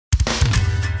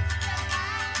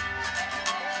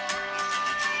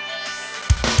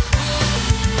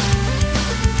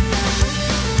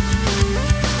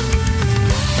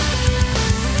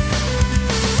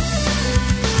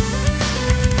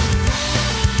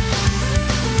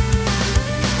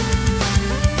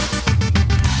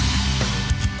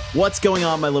What's going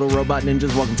on, my little robot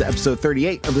ninjas? Welcome to episode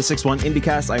 38 of the 6-1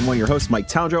 IndieCast. I'm one of your hosts, Mike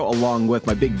Towndrow, along with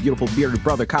my big, beautiful, bearded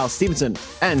brother, Kyle Stevenson.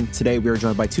 And today we are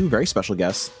joined by two very special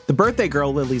guests, the birthday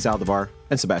girl, Lily Zaldivar,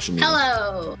 and Sebastian Newman.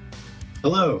 Hello.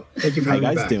 Hello. Thank you for having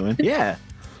me back. How you guys doing? Yeah.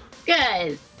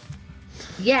 Good.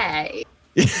 Yay.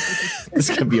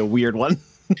 This could be a weird one.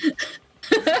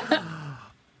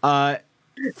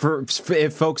 For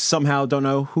if folks somehow don't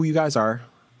know who you guys are,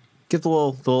 give the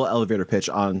little elevator pitch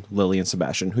on Lily and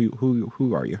Sebastian. Who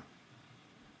are you?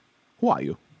 Who are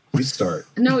you? We start.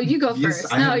 No, you go first.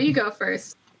 You go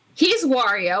first. He's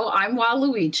Wario. I'm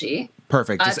Waluigi.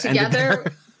 Perfect. Just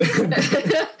together,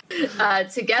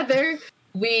 together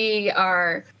we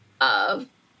are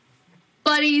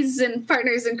buddies and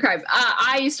partners in crime.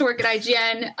 I used to work at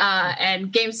IGN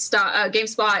and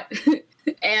GameSpot,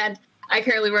 and I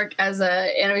currently work as an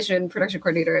animation production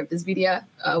coordinator at VizMedia,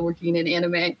 working in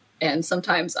anime. And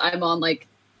sometimes I'm on like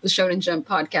the Shonen Jump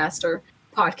podcast or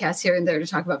podcasts here and there to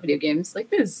talk about video games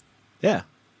like this. Yeah.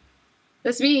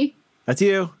 That's me. That's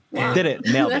you. Wow. Did it.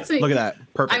 Nailed That's it. me. Look at that.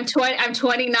 Perfect. I'm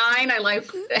 29. I like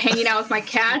hanging out with my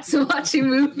cats and watching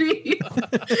movies.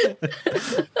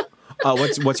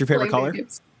 What's your favorite color?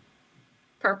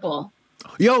 Purple.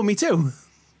 Yo, me too.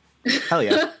 Hell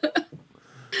yeah.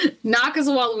 Not because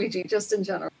of Waluigi, just in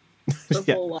general.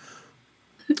 Purple. Yeah.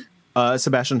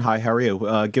 Sebastian, hi, how are you?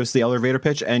 Give us the elevator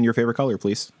pitch and your favorite color,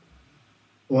 please.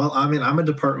 Well, I mean, I'm a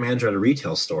department manager at a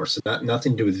retail store, so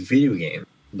nothing to do with video game,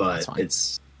 but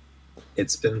it's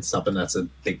been something that's a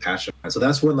big passion. So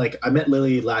that's when, like, I met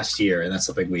Lily last year, and that's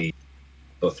something we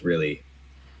both really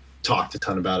talked a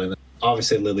ton about. And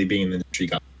obviously, Lily being in the industry,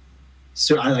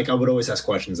 so I would always ask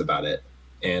questions about it,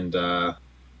 and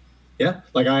yeah,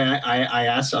 like I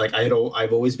asked, like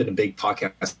I've always been a big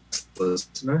podcast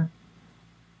listener.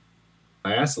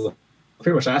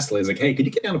 Pretty much asked Liz, like, hey, could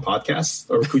you get on a podcast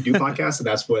or could you do podcasts? And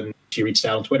that's when she reached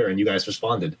out on Twitter and you guys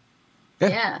responded.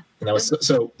 Yeah. And that was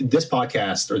so this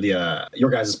podcast or the your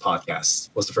guys'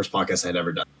 podcast was the first podcast I had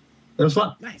ever done. It was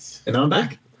fun. Nice. And now I'm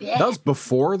back. Yeah. That was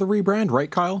before the rebrand, right,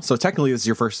 Kyle? So technically this is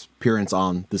your first appearance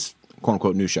on this quote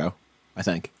unquote new show, I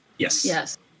think. Yes.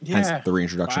 Yes. Hence the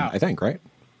reintroduction, I think, right?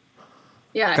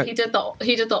 Yeah, Okay. he did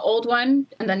the old one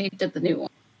and then he did the new one.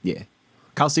 Yeah.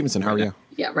 Kyle Stevenson, how are you?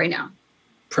 Yeah, right now.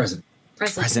 Present.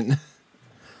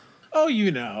 Oh,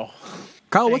 you know.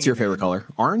 Kyle, what's your favorite color?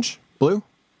 Orange? Blue?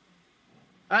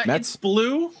 Mets? It's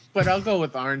blue, but I'll go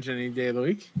with orange any day of the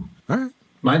week. All right.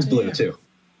 Mine's blue too.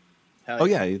 Oh,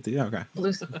 yeah. Yeah, okay.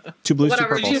 Blue. Two blues,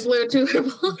 Whatever, two purples. two blue, two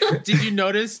purple. Did you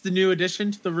notice the new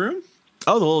addition to the room?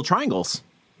 Oh, the little triangles.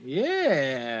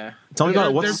 Yeah. Tell me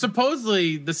about it. They're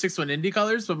supposedly the 6-1 indie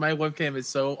colors, but my webcam is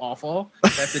so awful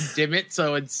that I have to dim it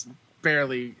so it's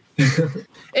barely...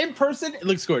 In person, it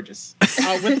looks gorgeous.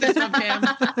 With this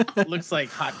webcam, it looks like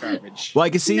hot garbage. Well,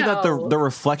 I can see that No. the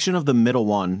reflection of the middle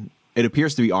one, it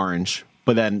appears to be orange,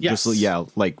 but then Yes.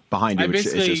 like behind I you, it's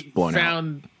basically just blown out.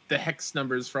 found the hex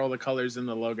numbers for all the colors in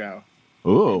the logo.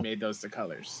 Ooh. And made those the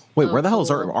colors. Wait, where the hell is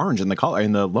cool. orange in the color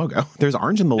in the logo? There's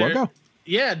orange in the logo?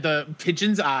 Yeah, the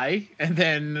pigeon's eye, and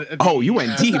then... You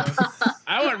went deep.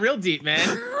 I went real deep, man.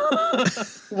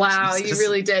 Wow, you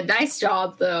really did. Nice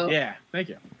job, though. Yeah, thank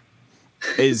you.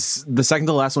 Is the second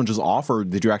to last one just off, or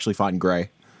did you actually find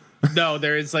gray? No,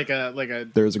 there is like a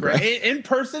There's a gray. In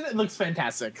person, it looks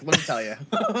fantastic. Let me tell you.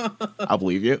 I'll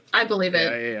believe you. I believe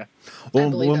it. Yeah.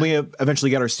 Well, believe when it. we eventually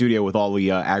get our studio with all the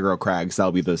aggro crags,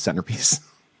 that'll be the centerpiece.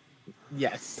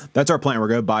 Yes. That's our plan. We're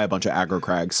going to buy a bunch of aggro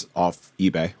crags off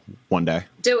eBay one day.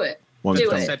 Do it. When we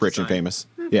Do become it. rich and famous.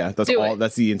 Yeah, that's Do all. it.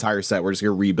 That's the entire set. We're just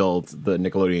going to rebuild the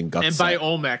Nickelodeon Guts And buy set.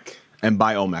 Olmec. And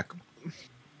buy Olmec.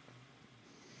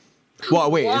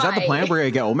 Well, wait, is that the Why? plan? We're gonna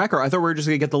get Olmec, or I thought we were just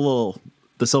gonna get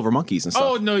the silver monkeys and stuff.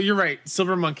 Oh no, you're right.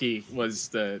 Silver Monkey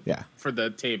was Yeah. for the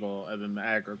table, and then the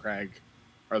aggro crag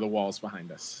are the walls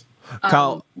behind us.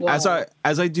 Kyle, well-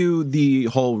 as I do the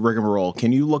whole rigmarole,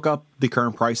 can you look up the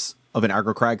current price of an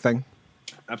aggro crag thing?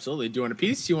 Absolutely. Do you want a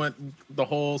piece? Do you want the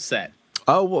whole set?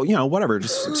 Oh well, whatever.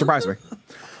 Just surprise me.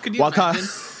 Could you Well, Kyle- imagine?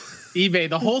 eBay,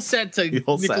 the whole set to The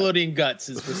whole set. Nickelodeon Guts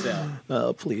is for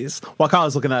sale. Please. While Kyle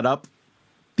is looking that up,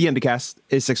 the IndieCast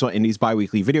is 6-1 Indies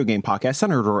bi-weekly video game podcast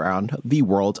centered around the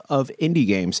world of indie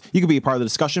games. You can be a part of the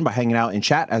discussion by hanging out in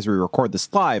chat as we record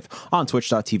this live on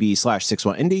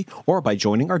twitch.tv/61indie or by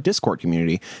joining our Discord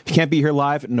community. If you can't be here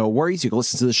live, no worries. You can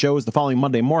listen to the shows the following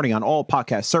Monday morning on all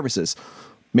podcast services.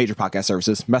 Major podcast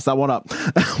services. Mess that one up.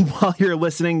 While you're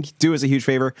listening, do us a huge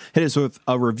favor. Hit us with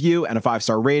a review and a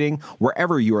 5-star rating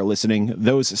wherever you are listening.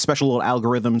 Those special little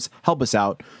algorithms help us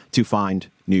out to find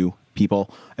new people.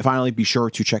 And finally, be sure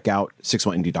to check out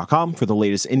 61indie.com for the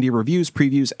latest indie reviews,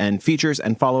 previews, and features,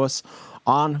 and follow us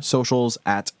on socials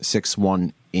at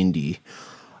 61indie.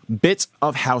 Bit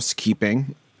of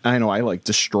housekeeping. I know I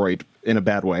destroyed in a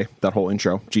bad way that whole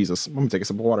intro. Jesus, I'm gonna take a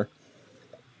sip of water.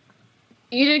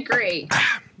 You did great.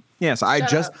 Yes, I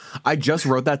just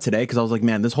wrote that today because I was like,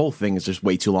 man, this whole thing is just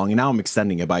way too long, and now I'm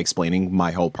extending it by explaining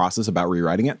my whole process about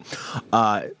rewriting it.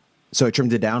 So I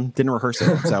trimmed it down, didn't rehearse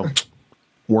it. So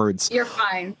words. You're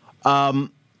fine.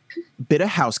 Bit of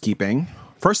housekeeping.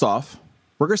 First off,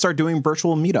 we're gonna start doing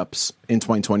virtual meetups in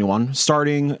 2021,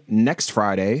 starting next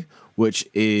Friday, which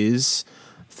is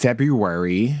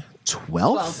February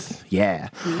 12th. Yeah.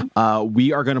 Mm-hmm.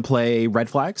 We are gonna play Red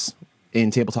Flags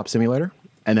in Tabletop Simulator.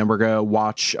 And then we're going to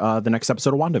watch the next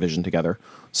episode of WandaVision together.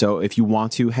 So if you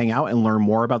want to hang out and learn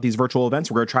more about these virtual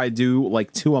events, we're going to try to do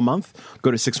 2 a month.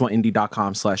 Go to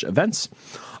 61indie.com/events.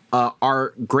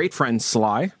 Our great friend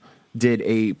Sly did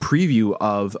a preview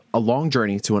of A Long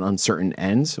Journey to an Uncertain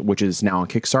End, which is now on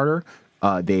Kickstarter.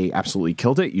 They absolutely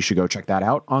killed it. You should go check that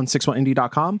out on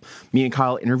 61indie.com. Me and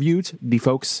Kyle interviewed the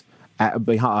folks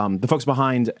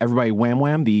behind Everybody Wham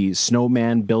Wham, the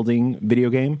snowman building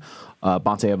video game,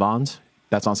 Bonte Avant.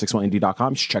 That's on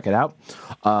 61indie.com. You should check it out.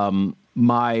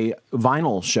 My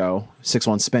vinyl show,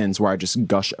 61 Spins, where I just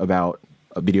gush about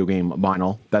a video game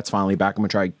vinyl, that's finally back. I'm going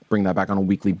to try to bring that back on a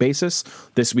weekly basis.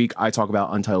 This week, I talk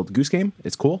about Untitled Goose Game.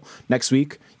 It's cool. Next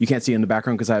week, you can't see it in the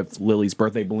background because I have Lily's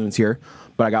birthday balloons here,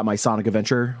 but I got my Sonic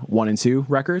Adventure 1 and 2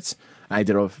 records. I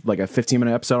did a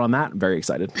 15-minute episode on that. I'm very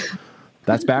excited.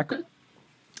 That's back.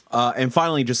 And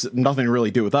finally, just nothing to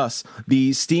really do with us.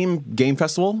 The Steam Game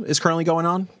Festival is currently going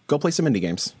on. Go play some indie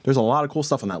games. There's a lot of cool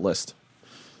stuff on that list.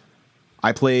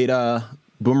 I played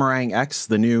Boomerang X,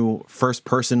 the new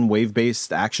first-person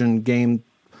wave-based action game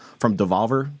from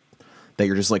Devolver that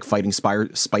you're just fighting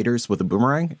spiders with a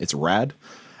boomerang. It's rad.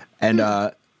 And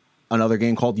another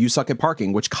game called You Suck at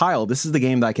Parking, which Kyle, this is the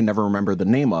game that I can never remember the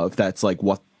name of. That's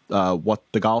what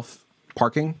the golf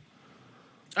parking.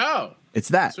 Oh, it's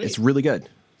that. Sweet. It's really good.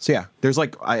 So yeah, there's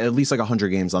at least 100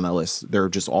 games on that list. They're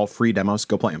just all free demos.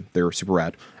 Go play them. They're super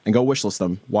rad. And go wishlist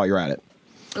them while you're at it.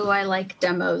 Oh, I like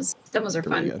demos. Demos are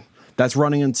fun. Really, that's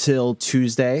running until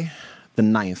Tuesday, the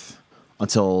 9th,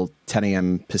 until 10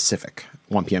 a.m. Pacific,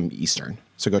 1 p.m. Eastern.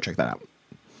 So go check that out.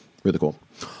 Really cool.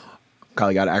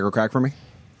 Kyle, you got an aggro crack for me?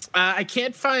 I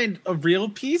can't find a real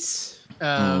piece,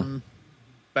 but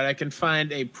I can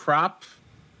find a prop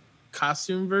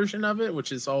costume version of it,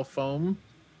 which is all foam.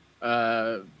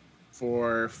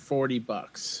 For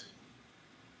 $40.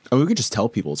 Oh, we could just tell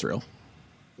people it's real.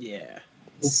 Yeah.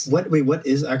 What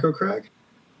is Aggro Crag?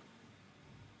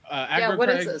 What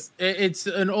is this? It's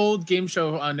an old game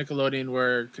show on Nickelodeon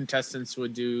where contestants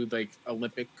would do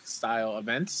Olympic style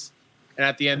events, and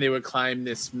at the end they would climb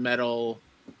this metal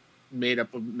made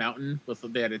up of mountain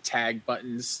they had to tag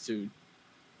buttons to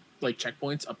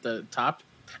checkpoints up the top.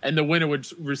 And the winner would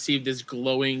receive this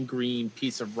glowing green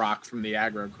piece of rock from the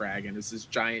Aggro Crag, and it's this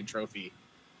giant trophy.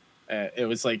 It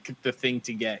was the thing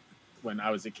to get when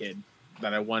I was a kid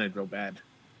that I wanted real bad.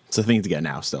 It's a thing to get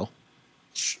now still.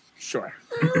 Sure.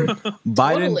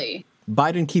 Totally.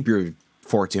 Biden, keep your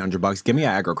 $1,400. Give me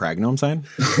an Aggro Crag. You know what I'm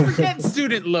saying? Forget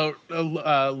student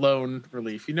loan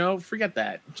relief. Forget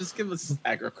that. Just give us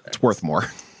Aggro Crag. It's worth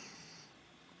more.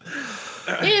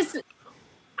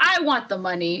 I want the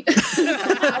money.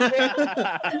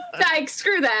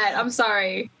 Screw that. I'm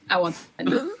sorry. I want the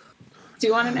money. Do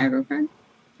you want an aggro card?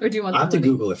 Or do you want the I have money? to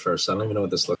Google it first. I don't even know what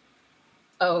this looks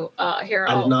like. Oh, here.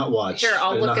 I did not watch. Here,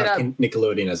 I'll look it up.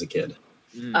 Nickelodeon as a kid.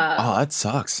 Oh, that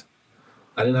sucks.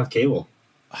 I didn't have cable.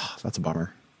 Oh, that's a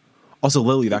bummer. Also,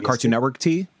 Lily, that Cartoon Network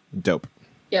tee, dope.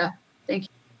 Yeah, thank you.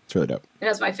 It's really dope. It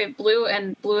has my favorite Blue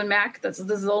and Mac. This is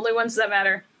the only ones that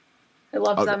matter. I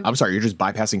love them. I'm sorry, you're just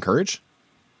bypassing Courage?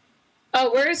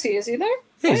 Oh, where is he? Is he there?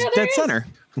 Yeah, he's dead center.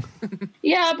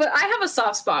 Yeah, but I have a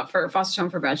soft spot for Foster Home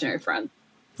for Imaginary Friends.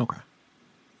 Okay.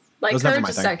 Courage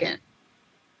is second.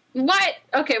 What?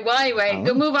 Okay, well, anyway,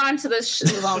 go move on to this.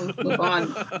 Move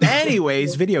on.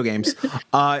 Anyways, video games.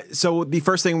 So the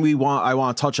first thing I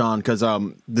want to touch on, because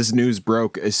this news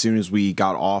broke as soon as we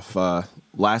got off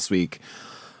last week.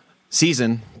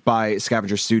 Season by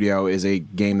Scavenger Studio is a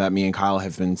game that me and Kyle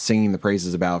have been singing the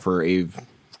praises about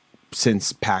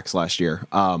since PAX last year.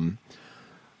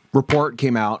 Report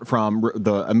came out from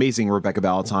the amazing Rebecca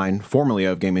Valentine, formerly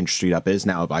of Game Industry Up is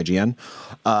now of IGN,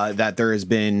 that there has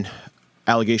been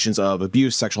allegations of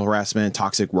abuse, sexual harassment,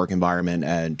 toxic work environment,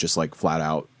 and just flat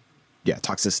out,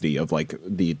 toxicity of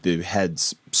the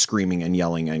heads screaming and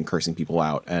yelling and cursing people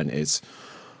out, and it's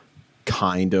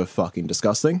kind of fucking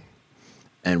disgusting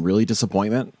and really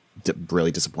disappointment.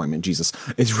 really disappointment. Jesus,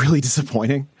 it's really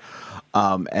disappointing.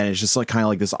 And it's just like kind of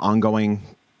like this ongoing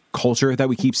culture that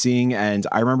we keep seeing. And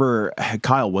I remember,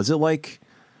 Kyle, was it like,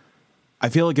 I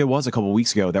feel like it was a couple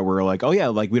weeks ago that we were like, oh yeah,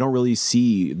 like we don't really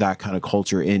see that kind of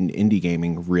culture in indie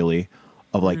gaming really,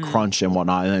 of like crunch and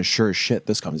whatnot. And then sure as shit,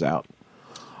 this comes out.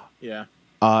 Yeah.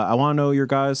 I want to know your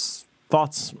guys'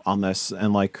 thoughts on this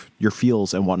and like your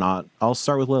feels and whatnot. I'll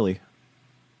start with Lily.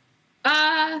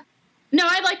 No,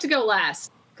 I'd like to go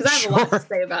last because I have a lot to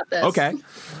say about this. Okay.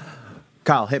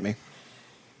 Kyle, hit me.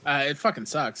 It fucking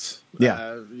sucks.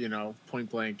 Yeah. Point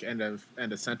blank, end of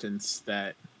sentence,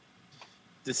 that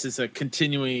this is a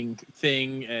continuing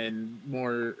thing, and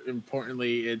more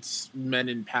importantly, it's men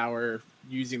in power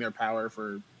using their power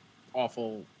for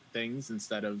awful things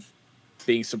instead of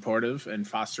being supportive and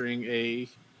fostering a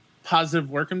positive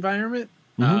work environment.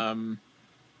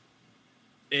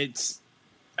 It's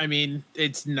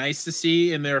nice to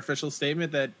see in their official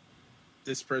statement that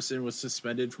this person was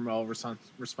suspended from all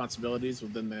responsibilities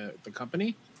within the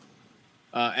company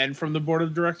and from the board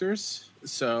of directors.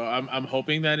 So I'm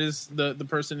hoping that is the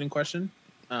person in question.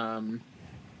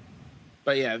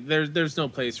 But yeah, there's no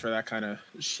place for that kind of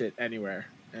shit anywhere,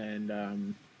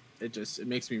 and it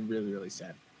makes me really, really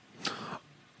sad.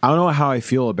 I don't know how I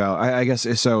feel about. I guess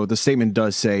so. The statement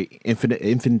does say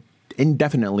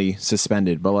indefinitely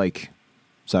suspended, but like,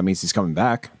 so that means he's coming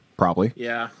back, probably.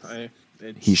 Yeah,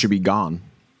 he should be gone.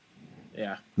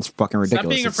 Yeah, it's fucking ridiculous.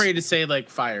 Stop being afraid to say like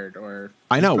fired or.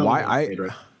 I know why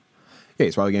Yeah,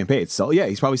 he's probably getting paid. So yeah,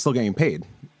 he's probably still getting paid,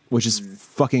 which is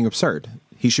fucking absurd.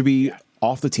 He should be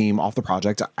off the team, off the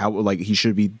project. Out, like he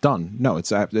should be done. No,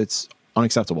 it's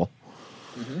unacceptable.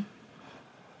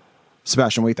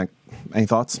 Sebastian, what do you think? Any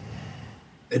thoughts?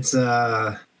 It's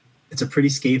a pretty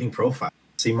scathing profile.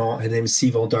 His name is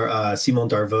Simon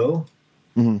Darvaux.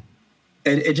 And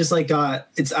it just like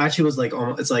it's actually was like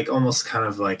it's like almost kind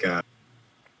of like a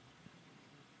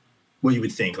what you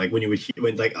would think, like when you would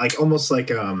hear like almost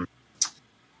like I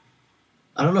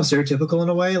don't know, stereotypical in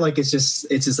a way. Like it's just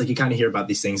like you kind of hear about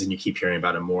these things and you keep hearing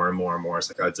about it more and more and more.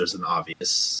 It's like there's an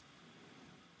obvious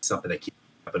something that keeps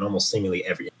happening almost seemingly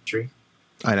every industry.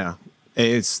 I know.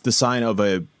 It's the sign of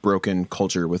a broken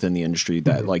culture within the industry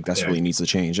that like desperately needs to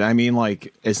change. I mean,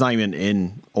 like it's not even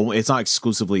it's not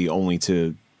exclusively only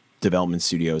to development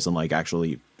studios and like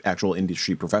actual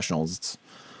industry professionals. It's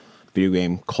video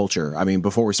game culture. I mean,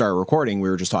 before we started recording, we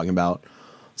were just talking about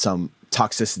some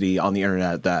toxicity on the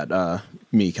internet that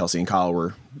me, Kelsey, and Kyle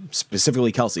were,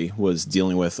 specifically Kelsey, was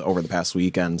dealing with over the past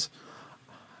week. And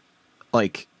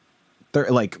like, they're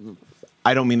like,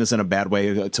 I don't mean this in a bad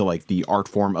way to like the art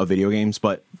form of video games,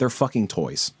 but they're fucking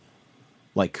toys.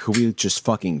 Like, could we just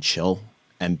fucking chill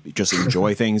and just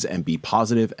enjoy things and be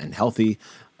positive and healthy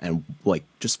and like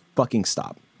just fucking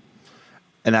stop?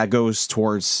 And that goes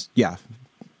towards,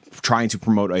 trying to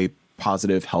promote a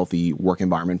positive, healthy work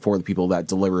environment for the people that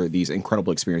deliver these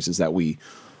incredible experiences that we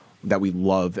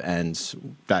love and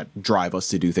that drive us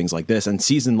to do things like this. And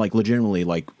Season, like, legitimately,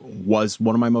 like, was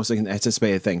one of my most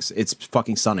anticipated things. It's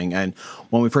fucking stunning. And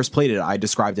when we first played it, I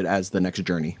described it as the next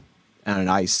Journey. And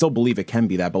I still believe it can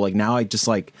be that. But, like, now I just,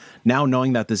 like, now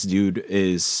knowing that this dude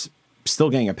is still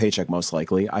getting a paycheck, most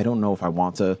likely, I don't know if I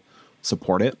want to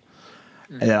support it.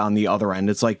 And on the other end,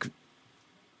 it's like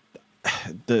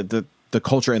the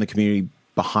culture and the community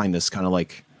behind this kind of,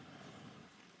 like,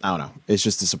 I don't know. It's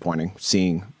just disappointing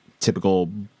seeing typical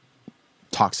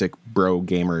toxic bro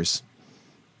gamers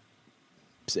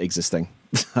existing,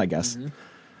 I guess.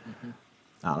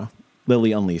 I don't know.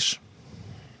 Lily, unleash.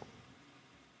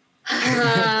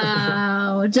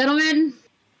 Oh, gentlemen,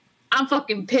 I'm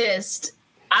fucking pissed.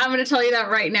 I'm going to tell you that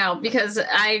right now because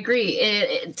I agree.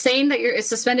 Saying that you're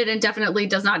suspended indefinitely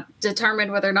does not determine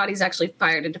whether or not he's actually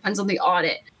fired. It depends on the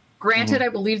audit. Granted, I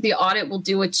believe the audit will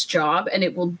do its job and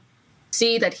it will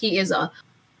see that he is a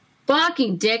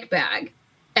fucking dickbag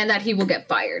and that he will get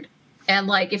fired. And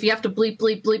like, if you have to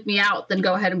bleep me out, then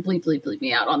go ahead and bleep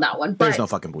me out on that one. But there's no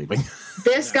fucking bleeping.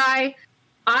 This guy,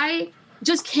 I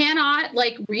just cannot,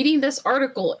 like, reading this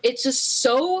article, it's just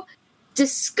so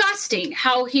disgusting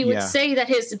how he would say that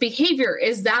his behavior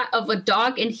is that of a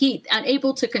dog in heat,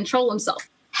 unable to control himself.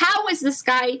 How is this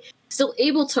guy still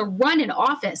able to run an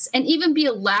office and even be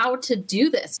allowed to do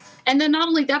this? And then not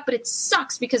only that, but it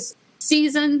sucks because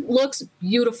Season looks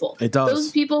beautiful. It does.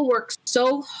 Those people work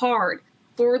so hard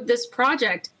for this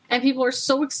project and people are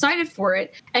so excited for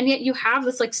it. And yet you have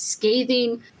this like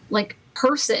scathing like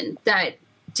person that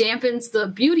dampens the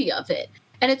beauty of it.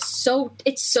 And it's so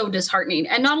disheartening.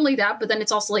 And not only that, but then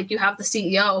it's also like you have the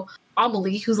CEO,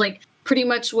 Amelie, who's like pretty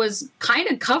much was kind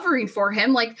of covering for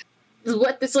him. Like,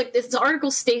 what this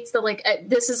article states that like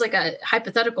this is like a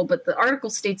hypothetical, but the article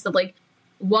states that like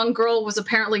one girl was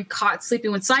apparently caught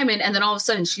sleeping with Simon, and then all of a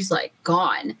sudden she's like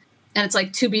gone, and it's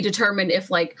like to be determined if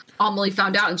like Amelie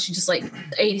found out and she just like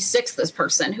 86 this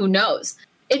person, who knows.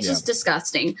 It's just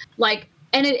disgusting. Like,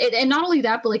 and and not only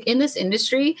that, but like in this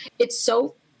industry, it's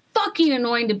so fucking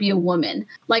annoying to be a woman.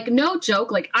 Like, no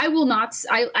joke. Like,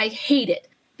 I hate it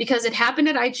because it happened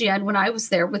at IGN when I was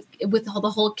there with the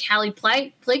whole Cali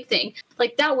plague thing.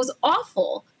 Like, that was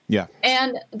awful. Yeah.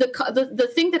 And the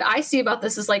thing that I see about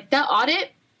this is like that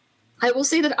audit. I will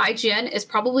say that IGN is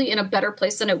probably in a better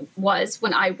place than it was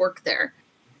when I worked there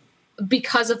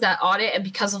because of that audit and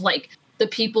because of like the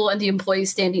people and the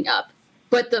employees standing up.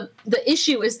 But the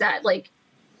issue is that like,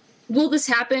 will this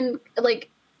happen? Like,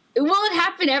 will it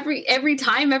happen every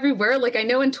time, everywhere? Like, I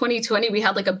know in 2020 we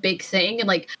had like a big thing, and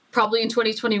like probably in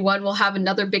 2021 we'll have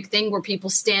another big thing where people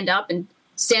stand up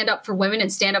for women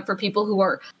and stand up for people who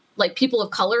are like people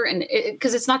of color, and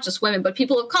because it's not just women, but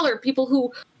people of color, people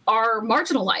who are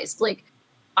marginalized. Like,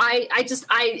 I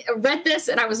read this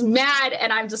and I was mad,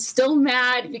 and I'm just still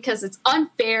mad because it's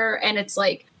unfair, and it's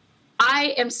like,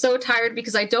 I am so tired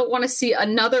because I don't want to see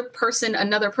another person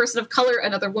of color,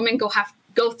 another woman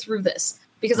go through this,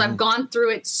 because I've gone through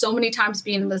it so many times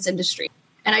being in this industry.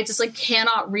 And I just like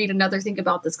cannot read another thing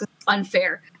about this because it's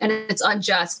unfair and it's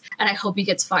unjust. And I hope he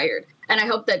gets fired. And I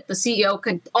hope that the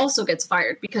CEO also gets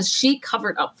fired because she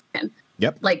covered up for him.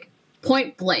 Yep. Like,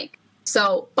 point blank.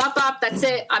 So bop, that's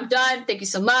it. I'm done. Thank you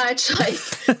so much. Like,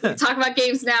 we talk about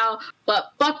games now,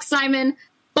 but fuck Simon,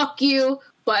 fuck you.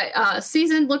 But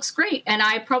season looks great, and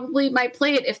I probably might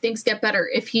play it if things get better.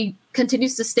 If he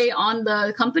continues to stay on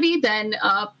the company, then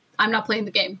I'm not playing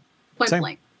the game. Point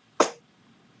blank.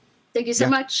 Thank you so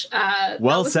much.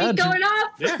 Well said. Going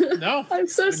up. Yeah, no. I'm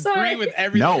so sorry. Agree with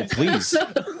everything. No, please.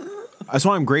 That's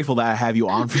why I'm grateful that I have you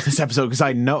on for this episode,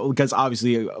 because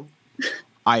obviously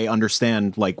I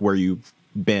understand like where you've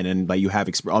been, and like you have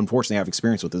unfortunately have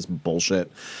experience with this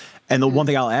bullshit. And the one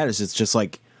thing I'll add is it's just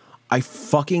like, I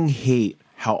fucking hate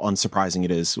how unsurprising it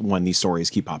is when these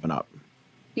stories keep popping up.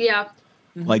 Yeah.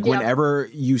 Like whenever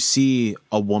you see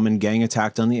a woman getting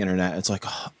attacked on the internet, it's like,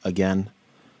 oh, again.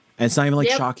 And it's not even like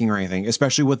shocking or anything,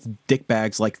 especially with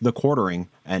dickbags like the Quartering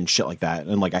and shit like that.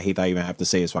 And like, I hate that I even have to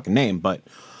say his fucking name, but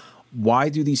why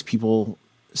do these people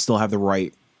still have the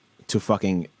right to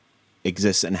fucking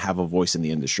exist and have a voice in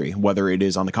the industry, whether it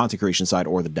is on the content creation side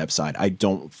or the dev side? I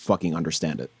don't fucking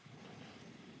understand it.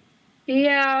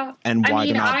 Yeah. And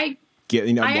why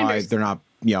they're not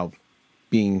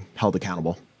being held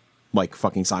accountable, like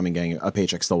fucking Simon getting a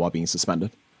paycheck still while being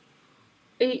suspended.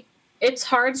 It's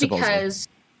hard because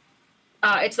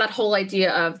it's that whole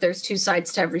idea of there's two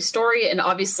sides to every story, and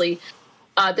obviously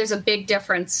there's a big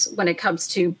difference when it comes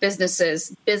to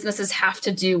businesses. Businesses have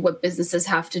to do what businesses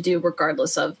have to do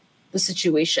regardless of the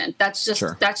situation. That's just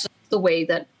the way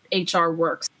that HR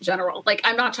works in general. Like,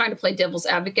 I'm not trying to play devil's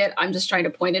advocate. I'm just trying to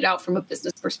point it out from a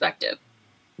business perspective.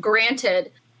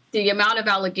 Granted, the amount of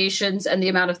allegations and the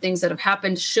amount of things that have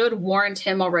happened should warrant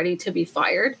him already to be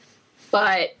fired,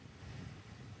 but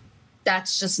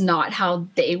that's just not how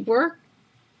they work.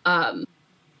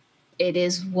 It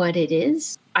is what it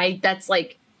is. That's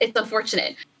like, it's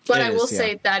unfortunate, but I will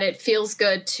say that it feels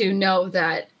good to know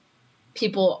that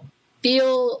people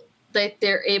feel that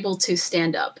they're able to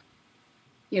stand up.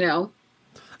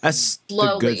 That's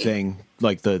the good thing.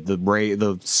 Like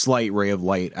the slight ray of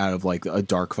light out of like a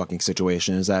dark fucking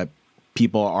situation is that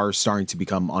people are starting to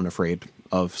become unafraid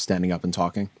of standing up and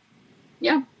talking.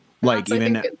 Yeah. Like, that's,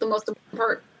 even I think, the most important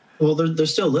part. Well, they're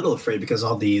still a little afraid because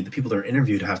all the people that are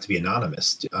interviewed have to be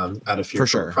anonymous out of fear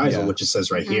for reprisal, which it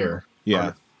says right here.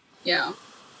 Yeah.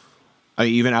 I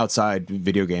mean, even outside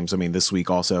video games. I mean, this week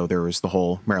also there was the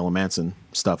whole Marilyn Manson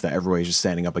stuff that everybody's just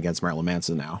standing up against Marilyn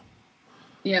Manson now.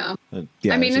 Yeah.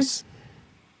 I mean,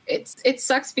 it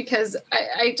sucks because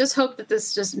I just hope that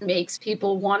this just makes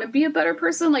people want to be a better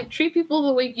person. Like, treat people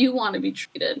the way you want to be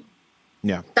treated.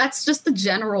 Yeah. That's just the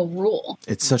general rule.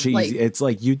 It's such a easy, it's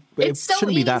like it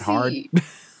shouldn't be that hard.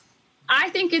 I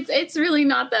think it's really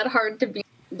not that hard to be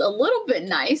a little bit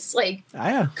nice. Like,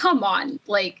 come on.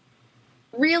 Like,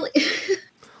 really?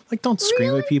 Like, don't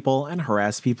scream at people and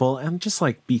harass people and just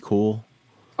like be cool.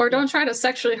 Or don't try to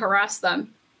sexually harass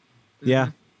them.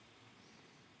 Yeah.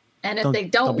 And if they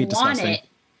don't want it,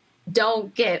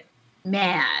 don't get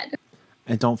mad.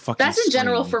 And don't fucking That's in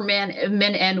general for men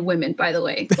and women, by the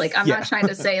way. Like, I'm not trying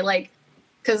to say, like,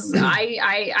 because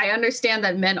I understand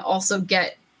that men also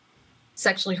get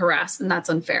sexually harassed, and that's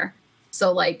unfair.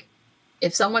 So, like,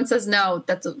 if someone says no,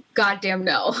 that's a goddamn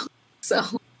no. So,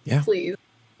 please.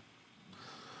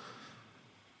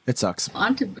 It sucks.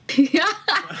 On to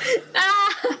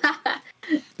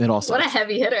It all sucks. what a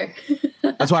heavy hitter.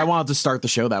 That's why I wanted to start the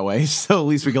show that way, so at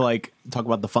least we could like talk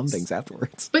about the fun things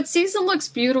afterwards. But season looks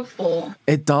beautiful.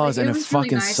 It does, Like, and it it was really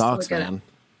fucking nice to sucks, look at it. man.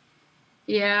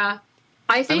 Yeah,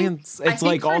 I think. mean, it's I think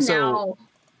like for also-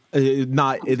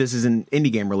 now, This isn't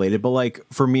indie game related, but like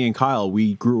for me and Kyle,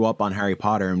 we grew up on Harry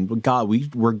Potter, and God,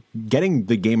 we're getting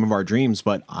the game of our dreams,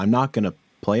 but I'm not gonna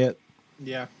play it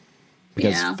Yeah.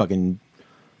 because Yeah. fucking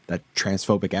that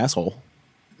transphobic asshole.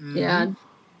 yeah.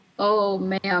 Oh,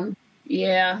 ma'am.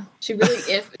 Yeah, she really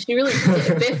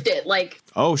biffed it. Like,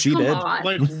 Oh, she come did. on.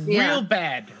 Like Yeah. real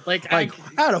bad. Like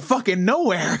Out of fucking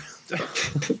nowhere.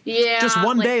 Yeah, Just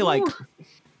one day, like, ooh.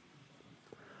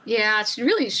 Yeah, she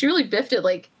really biffed it.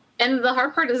 Like, and the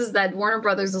hard part is that Warner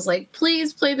Brothers is like,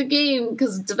 please play the game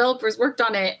because developers worked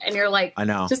on it, and you're like, I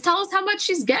know. just tell us how much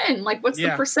she's getting. Like, what's the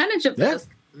Yeah. percentage of Yeah. this?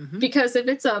 Because if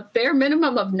it's a bare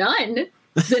minimum of none,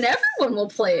 then everyone will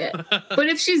play it. But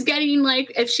if she's getting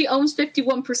like, if she owns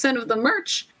 51% of the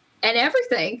merch and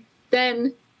everything,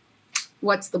 then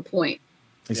what's the point?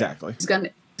 Exactly. She's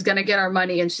gonna get our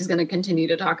money, and she's gonna continue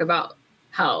to talk about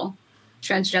how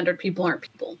transgendered people aren't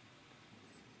people,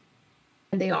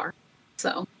 and they are.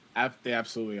 So They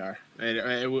absolutely are.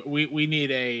 And we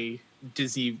need a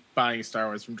Disney buying Star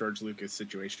Wars from George Lucas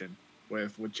situation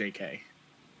with JK.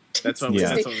 That's what,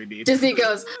 Yeah. that's what we need. Disney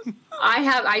goes,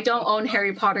 I don't own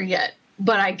Harry Potter yet,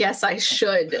 but I guess I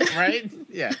should. Right?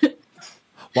 Yeah.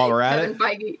 While we're at Kevin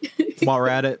it,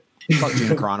 Feige. fuck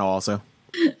Gina Carano also.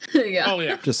 Yeah. Oh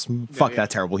yeah. Just fuck yeah. that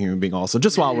terrible human being also.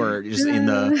 Just while we're just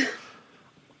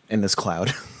in this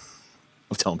cloud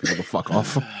of telling people to fuck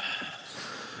off.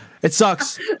 It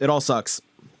sucks. It all sucks.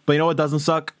 But you know what doesn't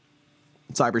suck?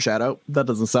 Cyber Shadow. That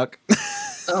doesn't suck.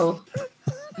 Oh,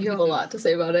 you have a lot to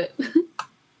say about it.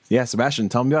 Yeah, Sebastian,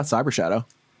 tell me about Cyber Shadow.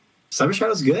 Cyber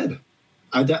Shadow's good.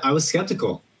 I was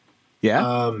skeptical.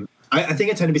 Yeah. I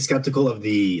think I tend to be skeptical of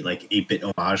the like 8-bit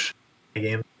homage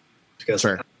game because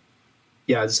Sure.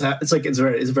 yeah, it's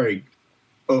very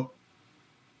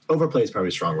overplay is probably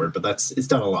a strong word, but it's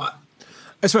done a lot.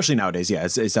 Especially nowadays, yeah.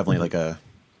 It's definitely like a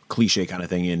cliche kind of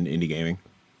thing in indie gaming.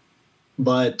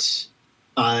 But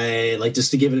I like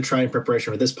just to give it a try in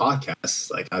preparation for this podcast.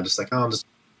 Like I'm just like,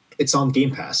 it's on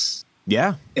Game Pass.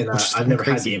 Yeah. And Which is I've never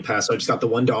had crazy. Game Pass, so I just got the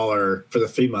 $1 for the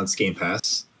 3 months Game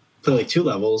Pass. Play like 2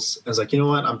 levels. I was like, you know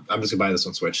what? I'm just gonna buy this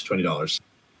on Switch, $20.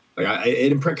 Like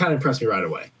it kind of impressed me right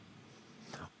away.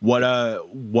 What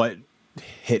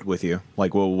hit with you?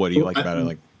 Like, what do you like about it?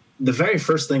 Like, The very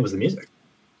first thing was the music,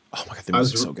 oh my god, the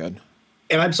music's so good.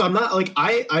 and I'm not like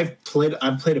I've played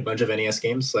a bunch of NES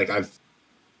games. Like I've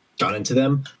gone into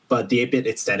them, but the 8-bit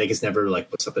aesthetic is never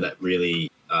like what's something that really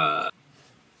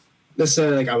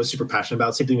necessarily like I was super passionate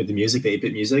about. Same thing with the music, the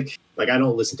 8-bit music. Like I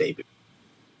don't listen to 8-bit.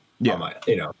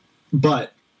 Yeah.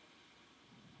 But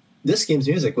this game's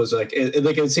music was like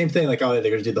like the same thing. Like, oh,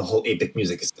 they're gonna do the whole 8-bit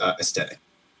music aesthetic.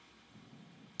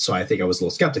 So I think I was a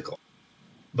little skeptical,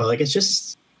 but like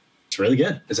it's really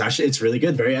good. It's really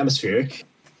good, very atmospheric.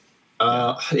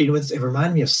 It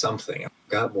reminded me of something. I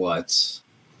forgot what.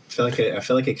 I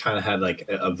feel like it kind of had like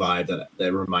a vibe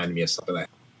that reminded me of something I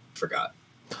forgot.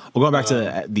 Well, going back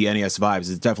to the NES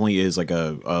vibes, it definitely is like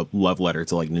a love letter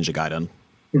to like Ninja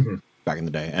Gaiden back in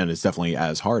the day, and it's definitely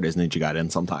as hard as Ninja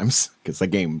Gaiden sometimes because the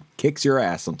game kicks your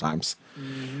ass sometimes.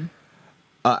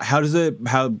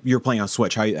 How you're playing on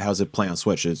Switch? How's it play on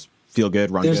Switch? Does it feel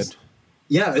good, run good?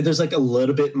 Yeah, there's like a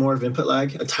little bit more of input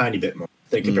lag, a tiny bit more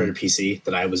than compared to PC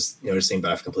that I was noticing,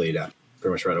 but I've completed that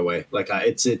pretty much right away. Like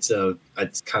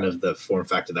it's kind of the form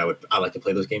factor that I like to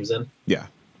play those games in. Yeah,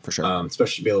 for sure.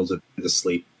 Especially to be able to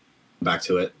sleep back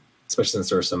to it, especially since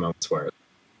there are some moments where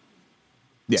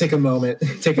take a moment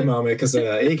because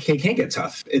it can get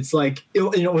tough. It's like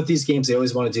with these games they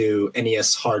always want to do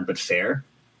NES hard but fair.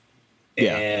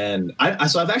 Yeah. And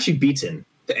I've actually beaten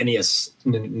the NES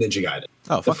Ninja Gaiden.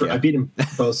 Oh, fuck yeah. I beat them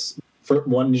both for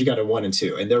Ninja Gaiden 1 and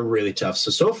 2, and they're really tough.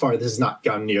 So far this has not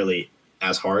gone nearly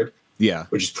as hard. Yeah,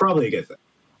 which is probably a good thing.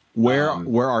 Where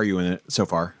are you in it so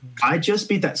far? I just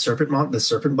beat that the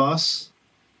serpent boss.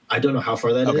 I don't know how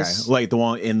far that is. Okay, like the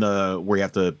one where you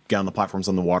have to get on the platforms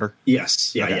on the water.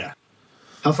 Yes, yeah, Okay. yeah.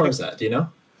 How far is that? Do you know?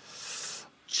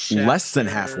 Less than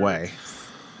halfway.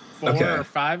 4 Okay. or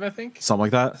 5, I think. Something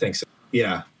like that. I think so.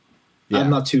 Yeah. Yeah. I'm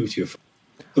not too far.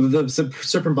 But the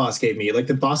serpent boss gave me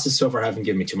the bosses so far haven't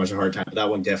given me too much of a hard time. But that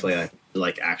one definitely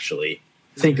actually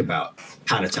think about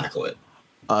how to tackle it.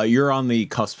 You're on the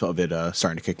cusp of it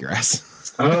starting to kick your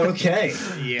ass. Okay.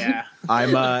 Yeah.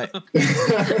 I'm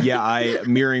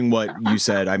mirroring what you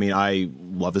said. I mean, I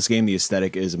love this game. The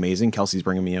aesthetic is amazing. Kelsey's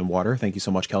bringing me in water. Thank you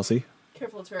so much, Kelsey.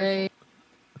 Careful, it's Hey.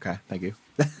 Okay, thank you.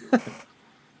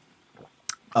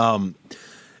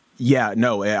 Yeah,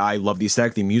 no, I love the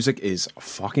aesthetic. The music is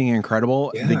fucking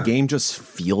incredible. Yeah. The game just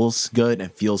feels good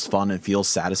and feels fun and feels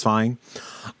satisfying.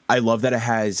 I love that it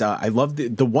has, I love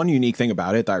the one unique thing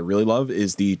about it that I really love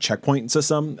is the checkpoint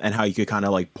system and how you could kind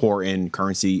of like pour in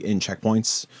currency in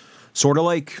checkpoints. Sort of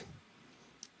like,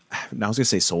 I was gonna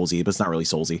say Soulsy, but it's not really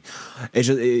Soulsy. It's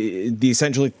just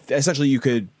essentially you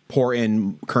could pour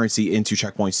in currency into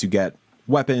checkpoints to get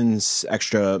weapons,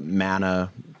 extra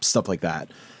mana, stuff like that.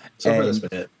 So far, that's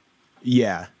been it.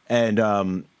 Yeah, and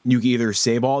you can either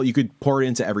save all. You could pour it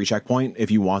into every checkpoint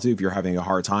if you want to, if you're having a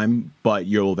hard time, but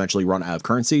you'll eventually run out of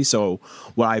currency. So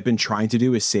what I've been trying to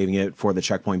do is saving it for the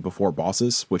checkpoint before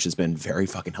bosses, which has been very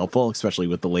fucking helpful, especially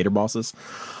with the later bosses.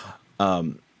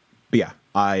 But yeah,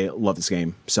 I love this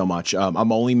game so much.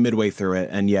 I'm only midway through it,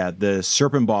 and yeah, the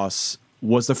serpent boss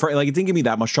was the first. Like, it didn't give me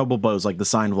that much trouble, but it was like the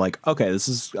sign of like, okay, this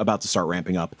is about to start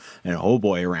ramping up, and oh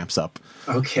boy, it ramps up.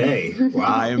 Okay, wow.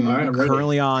 I'm All right, I'm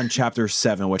currently ready. on chapter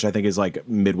 7, which I think is like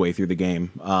midway through the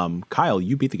game. Kyle,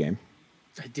 you beat the game.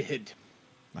 I did.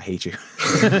 I hate you.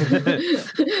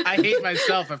 I hate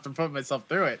myself after putting myself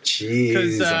through it.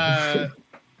 Jeez. Because,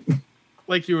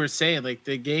 like you were saying, like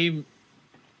the game,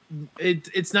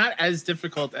 it's not as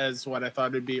difficult as what I thought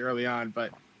it'd be early on,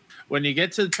 but when you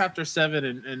get to chapter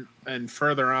 7 and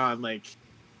further on, like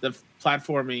the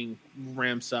platforming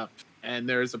ramps up, and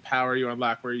there's a power you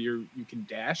unlock where you can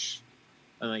dash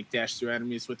and like dash through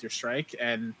enemies with your strike,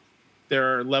 and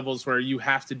there are levels where you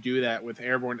have to do that with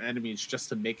airborne enemies just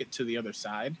to make it to the other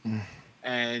side.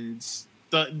 And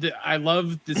I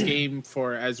love this game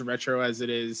for as retro as it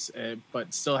is,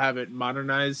 but still have it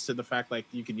modernized to the fact like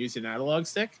you can use an analog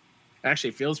stick. It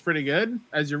actually feels pretty good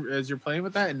as you're playing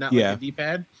with that, and not like a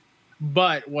D-pad.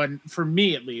 But for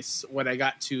me at least, when I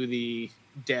got to the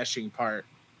dashing part,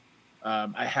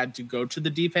 I had to go to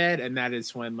the D-pad, and that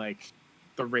is when like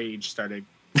the rage started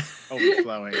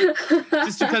overflowing.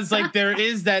 Just because like there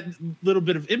is that little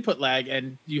bit of input lag,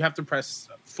 and you have to press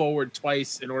forward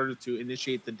twice in order to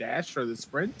initiate the dash or the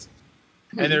sprint.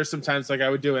 And there's sometimes like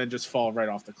I would do it and just fall right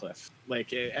off the cliff,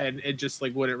 like it just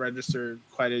like wouldn't register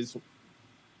quite as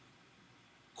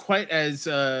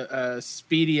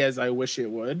speedy as I wish it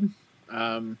would.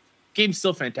 Game's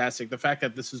still fantastic. The fact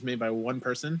that this was made by one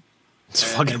person, it's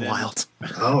fucking wild.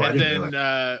 Oh, and then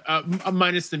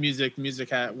minus the music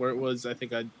hat where it was, I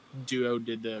think a duo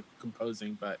did the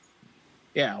composing, but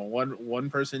yeah, one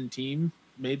person team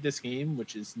made this game,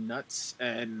 which is nuts,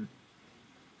 and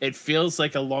it feels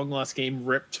like a long lost game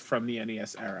ripped from the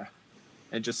NES era,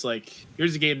 and just like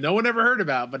here's a game no one ever heard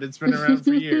about, but it's been around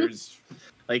for years.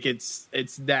 Like it's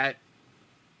that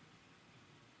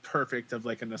perfect of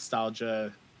like a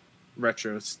nostalgia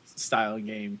retro style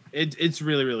game. It's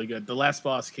really, really good. The last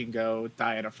boss can go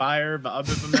die in a fire, but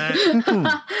other than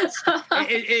that,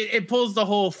 it pulls the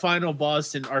whole final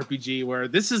boss in RPG where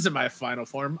this isn't my final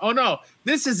form. Oh no,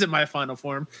 this isn't my final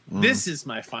form. This is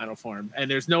my final form,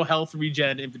 and there's no health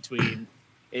regen in between.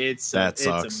 It's a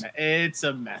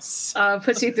mess.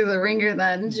 Puts you through the ringer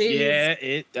then. Jeez. Yeah,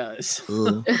 it does.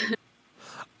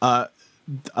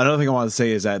 Another thing I want to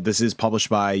say is that this is published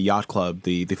by Yacht Club,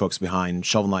 the folks behind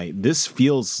Shovel Knight. This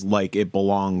feels like it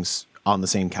belongs on the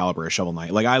same caliber as Shovel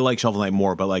Knight. Like, I like Shovel Knight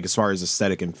more, but like as far as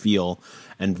aesthetic and feel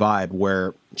and vibe,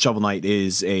 where Shovel Knight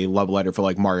is a love letter for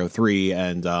like Mario 3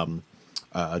 and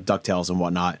DuckTales and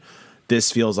whatnot,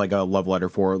 this feels like a love letter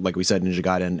for, like we said, Ninja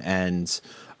Gaiden and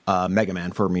Mega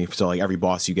Man for me. So like every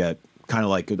boss you get kind of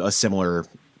like a similar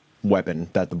weapon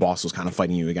that the boss was kind of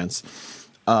fighting you against.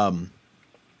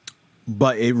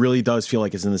 But it really does feel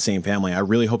like it's in the same family. I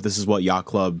really hope this is what Yacht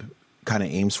Club kind of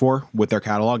aims for with their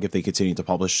catalog if they continue to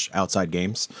publish outside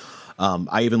games.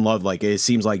 I even love, like, it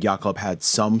seems like Yacht Club had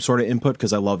some sort of input,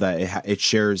 because I love that it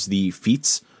shares the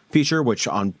feats feature, which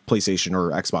on PlayStation or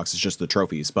Xbox is just the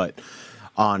trophies. But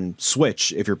on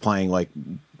Switch, if you're playing like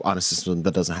on a system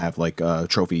that doesn't have like a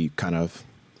trophy kind of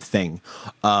thing,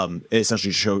 it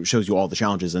essentially shows you all the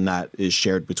challenges, and that is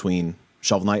shared between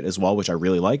Shovel Knight as well, which I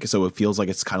really like. So it feels like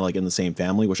it's kind of like in the same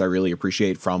family, which I really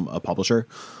appreciate from a publisher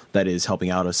that is helping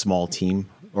out a small team,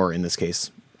 or in this case,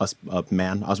 a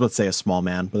man. I was about to say a small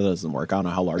man, but it doesn't work. I don't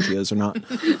know how large he is or not.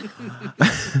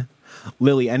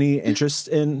 Lily, any interest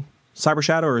in Cyber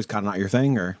Shadow, or is kind of not your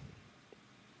thing? Or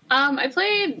I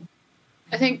played,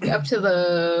 I think, up to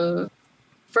the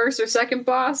first or second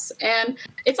boss, and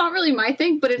it's not really my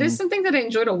thing, but it is something that I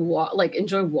enjoy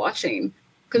enjoy watching,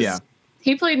 because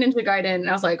he played Ninja Gaiden, and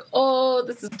I was like, oh,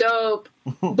 this is dope.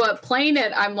 But playing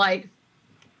it, I'm like,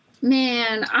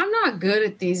 man, I'm not good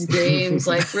at these games.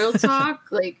 Like, real talk,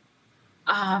 like,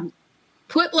 can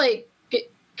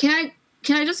I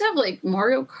can I just have like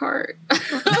Mario Kart?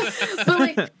 But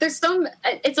like there's some,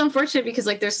 it's unfortunate because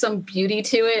like there's some beauty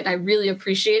to it and I really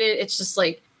appreciate it. It's just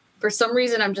like for some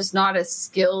reason I'm just not as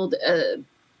skilled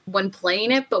when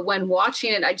playing it, but when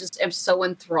watching it I just am so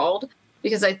enthralled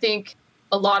because I think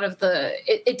a lot of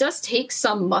it does take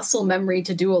some muscle memory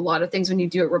to do a lot of things when you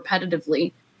do it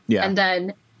repetitively. Yeah. And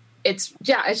then it's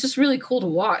just really cool to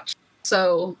watch.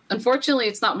 So unfortunately,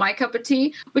 it's not my cup of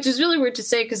tea, which is really weird to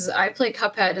say because I play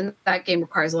Cuphead and that game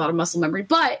requires a lot of muscle memory.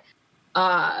 But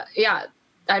yeah,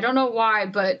 I don't know why,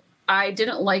 but I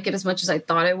didn't like it as much as I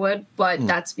thought I would. But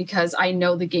that's because I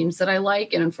know the games that I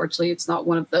like, and unfortunately, it's not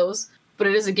one of those. But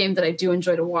it is a game that I do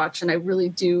enjoy to watch, and I really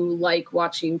do like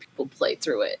watching people play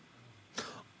through it.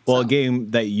 Well, a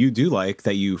game that you do like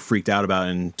that you freaked out about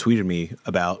and tweeted me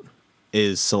about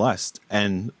is Celeste,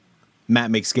 and Matt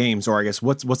Makes Games, or I guess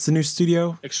what's the new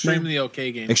studio? Extremely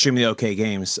OK Games. Extremely OK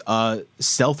Games.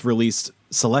 Stealth released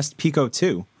Celeste Pico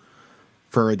 2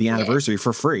 for the anniversary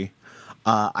for free.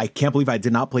 I can't believe I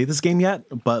did not play this game yet,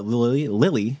 but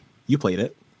Lily, you played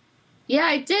it. Yeah,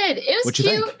 I did. It was What'd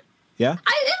cute. you think? Yeah, it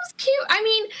was cute. I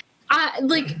mean,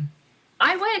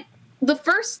 I went the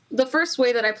first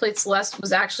way that I played Celeste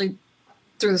was actually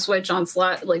through the Switch on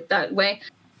Celeste, like that way,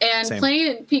 and Same. playing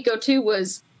it in Pico 2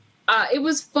 was. It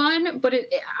was fun, but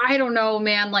I don't know,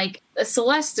 man. Like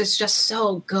Celeste is just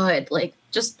so good. Like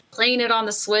just playing it on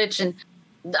the Switch, and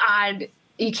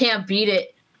you can't beat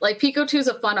it. Like Pico 2 is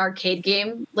a fun arcade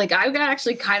game. Like I would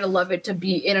actually kind of love it to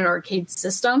be in an arcade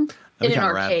system, in an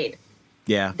arcade. Rad.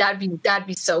 Yeah, that'd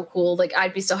be so cool. Like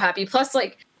I'd be so happy. Plus,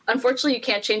 like unfortunately, you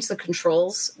can't change the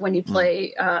controls when you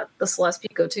play the Celeste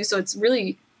Pico 2, so it's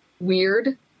really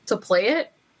weird to play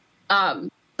it.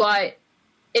 But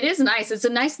it is nice. It's a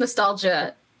nice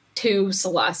nostalgia to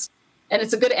Celeste, and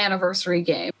it's a good anniversary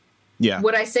game. yeah.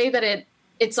 Would I say that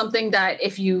it's something that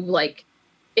if you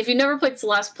never played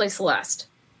Celeste, play Celeste,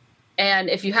 and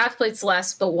if you have played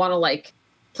Celeste but want to like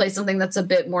play something that's a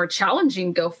bit more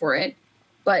challenging, go for it.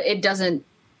 But it doesn't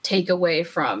take away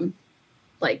from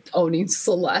like owning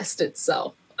Celeste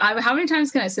itself. How many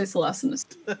times can I say Celeste in this?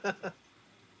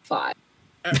 5.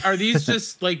 Are these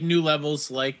just like new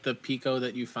levels like the Pico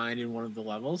that you find in one of the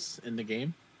levels in the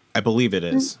game? I believe it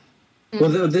is. Well,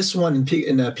 this one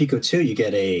in Pico 2, you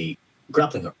get a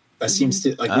grappling hook. That seems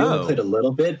to, like, we only played a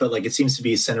little bit, but like it seems to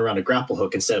be centered around a grapple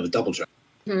hook instead of a double jump.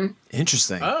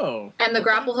 Interesting. Oh. And the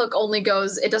grapple hook only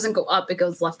it doesn't go up, it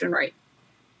goes left and right.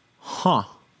 Huh.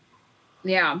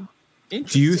 Yeah.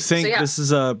 Do you think So, yeah. this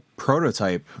is a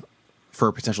prototype for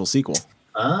a potential sequel?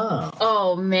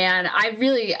 Oh man,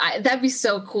 that'd be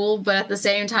so cool. But at the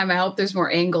same time, I hope there's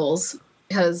more angles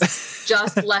because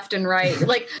just left and right.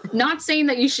 Like, not saying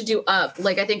that you should do up.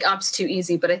 Like, I think up's too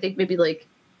easy, but I think maybe like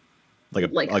a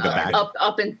back.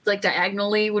 up and like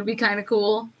diagonally would be kind of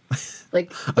cool.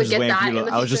 Like, but get that.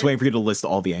 I was just waiting for you to list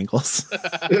all the angles.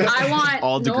 I want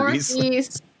all degrees.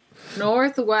 northeast,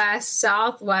 northwest,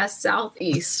 southwest,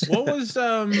 southeast. What was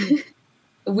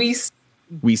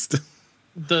West.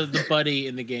 the buddy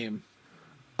in the game?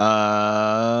 The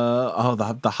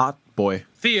hot boy.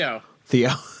 Theo.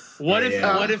 What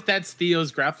if that's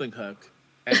Theo's grappling hook?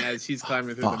 And as he's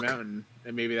climbing through the mountain,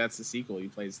 and maybe that's the sequel, he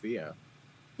plays Theo.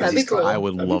 That'd be cool. I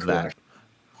would love that.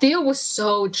 Theo was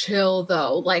so chill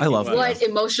though. Like, I love what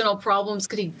emotional problems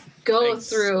could he go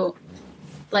through?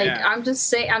 Like, Yeah. I'm just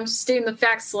stating the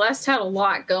fact. Celeste had a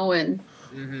lot going.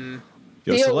 Mm-hmm.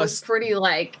 Yo, Theo Celeste, was pretty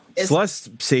like.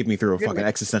 Celeste saved me through a fucking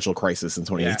existential crisis in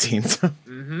 2018.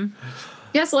 Mm-hmm.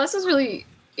 Yeah, Celeste was really.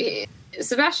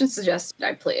 Sebastian suggested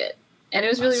I play it, and it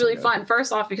was really fun.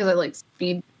 First off, because I like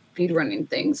speed running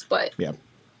things, but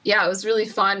yeah, it was really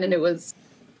fun, and it was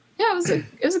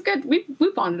a good. We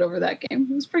bonded over that game.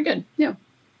 It was pretty good. Yeah,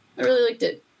 I really liked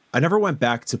it. I never went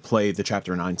back to play the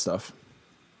Chapter 9 stuff.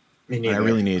 Me neither. I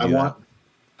really need to do that.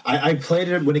 I played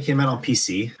it when it came out on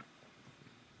PC,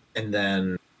 and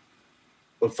then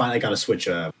finally got a Switch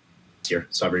this year,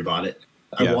 so I rebought it.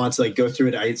 I want to like go through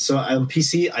it. So on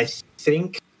PC, I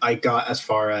think I got as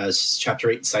far as Chapter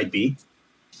 8 Side B.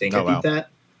 I think I beat that.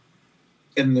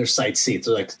 And there's Side C.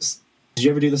 So like, did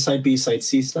you ever do the Side B, Side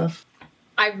C stuff?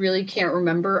 I really can't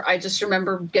remember. I just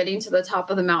remember getting to the top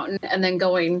of the mountain and then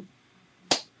going.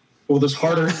 Well, there's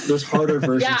harder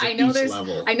versions. Yeah, I know of each there's.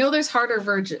 level. I know there's harder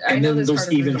versions. And then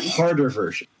there's even harder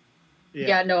versions.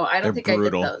 Yeah, no, I don't think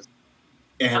brutal. I did those.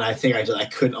 And I think I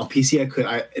couldn't on PC.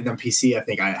 And on PC, I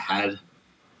think I had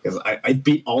because I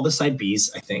beat all the Side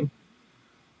Bs. I think,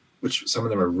 which some of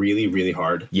them are really really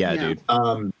hard. Yeah, dude.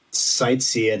 Side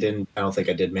C, I don't think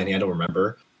I did many. I don't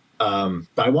remember. But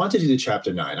I wanted to do the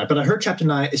Chapter 9. But I heard Chapter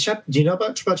 9. Do you know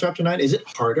about Chapter 9? Is it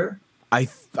harder? I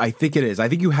think it is. I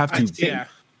think you have to.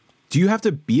 Do you have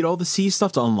to beat all the sea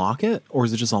stuff to unlock it, or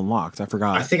is it just unlocked? I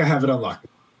forgot. I think I have it unlocked.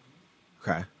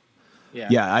 Okay.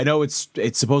 Yeah, I know it's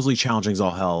supposedly challenging as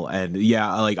all hell, and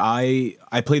like I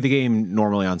played the game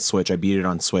normally on Switch. I beat it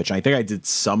on Switch. I think I did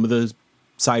some of the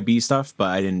side B stuff, but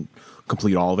I didn't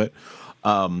complete all of it.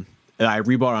 And I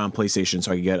rebought it on PlayStation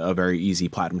so I could get a very easy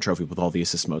platinum trophy with all the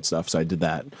assist mode stuff. So I did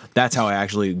that. That's how I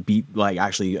actually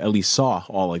actually at least saw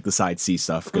all like the side C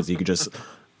stuff, because you could just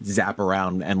zap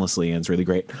around endlessly and it's really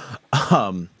great.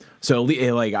 So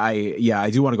like I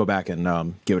do want to go back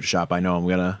and give it a shot. I know I'm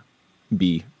gonna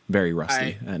be very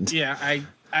rusty.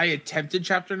 I attempted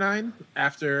chapter 9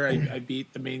 after I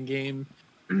beat the main game.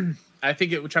 I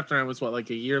think chapter 9 was like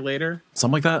a year later,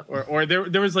 something like that, or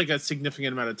there was like a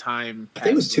significant amount of time. I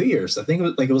think it was 2 years. I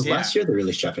think it was last year they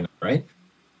released chapter 9, right?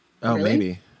 Oh, really?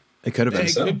 Maybe it could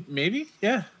have been. Maybe,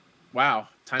 yeah. Wow.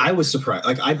 I was surprised.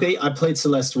 Like I played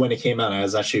Celeste when it came out. I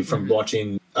was actually from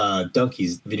watching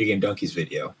Video Game Donkeys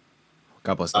video.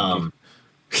 God bless Donkey.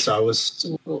 So I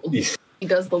was. He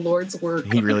does the Lord's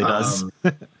work. He really does.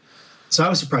 So I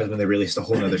was surprised when they released a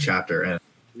whole nother chapter, and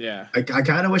I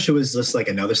kind of wish it was just like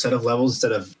another set of levels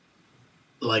instead of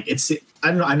like it's. I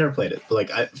don't know. I never played it, but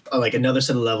like another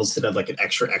set of levels instead of like an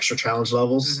extra challenge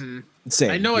levels. Mm-hmm.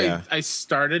 Same, I know. I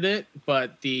started it,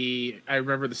 but I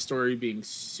remember the story being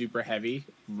super heavy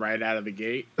right out of the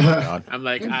gate. God. I'm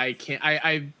like, I can't.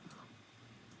 I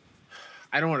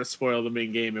don't want to spoil the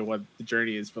main game and what the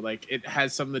journey is, but like it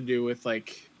has something to do with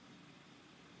like.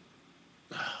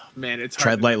 Man, it's hard.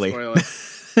 Tread lightly.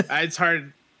 It's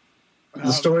hard.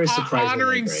 The story is surprisingly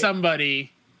honoring great.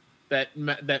 somebody that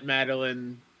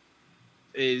Madeline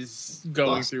is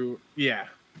going through. Yeah,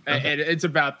 and it's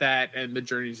about that and the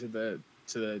journey to the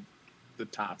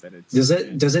top. And it's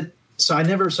does it. So I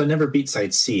never beat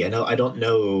Side C. I don't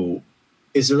know.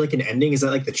 Is there like an ending? Is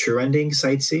that like the true ending,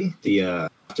 Side C? The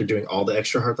after doing all the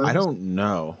extra hard levels? I don't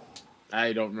know.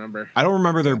 I don't remember. I don't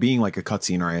remember there being like a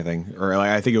cutscene or anything, or like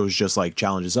I think it was just like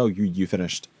challenges. Oh, you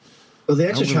finished. Well, the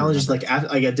extra challenges, like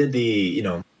I did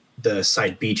the the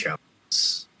side B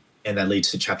challenges, and that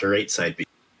leads to chapter 8 side B,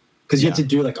 because you have to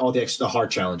do like all the extra hard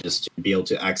challenges to be able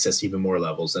to access even more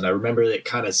levels. And I remember it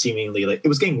kind of seemingly like it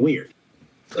was getting weird,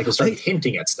 like it was starting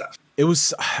hinting at stuff. It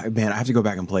was, man, I have to go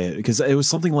back and play it because it was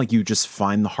something like you just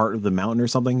find the heart of the mountain or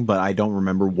something, but I don't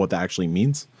remember what that actually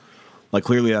means. Like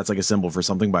clearly that's like a symbol for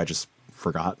something, but I just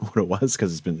forgot what it was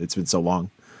because it's been so long.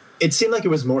 It seemed like it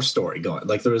was more story going.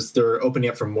 Like they're opening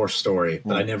up for more story,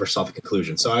 but I never saw the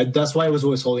conclusion. So that's why I was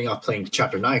always holding off playing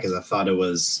chapter 9, because I thought it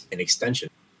was an extension.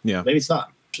 Yeah, maybe it's not.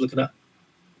 I should look it up.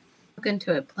 Look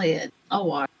into it, play it. I'll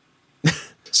watch.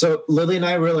 So Lily and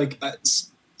I were like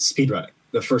speedrunning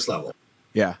the first level.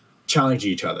 Yeah,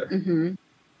 challenging each other, and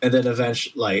then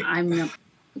eventually, like and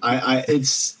I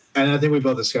think we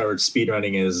both discovered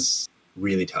speedrunning is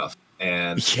really tough.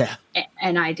 And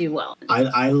and I do well.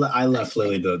 I left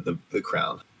Lily the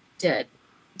crown. Did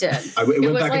it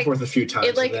went back and forth a few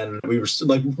times, and then we were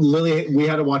like Lily. We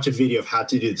had to watch a video of how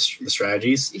to do the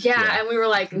strategies. Yeah, and we were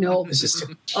like, no, it's just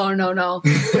no.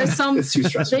 There's some. It's too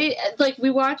stressful.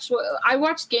 I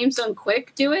watched Games Done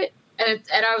Quick do it, and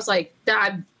I was like,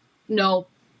 no,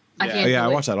 I can't. Yeah, I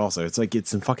watched that also. It's like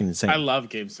it's fucking insane. I love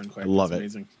Games Done Quick. I love it's it.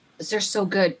 Amazing. They're so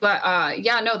good, but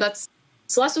that's.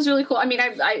 Celeste was really cool. I mean,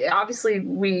 I obviously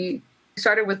we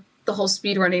started with the whole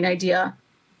speedrunning idea,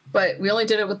 but we only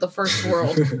did it with the first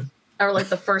world or like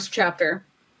the first chapter.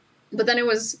 But then it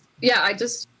was,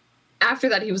 after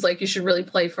that, he was like, you should really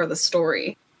play for the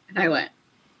story. And I went,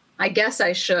 I guess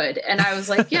I should. And I was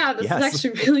like, yeah, this is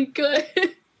actually really good.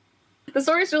 The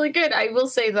story's really good. I will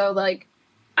say though, like,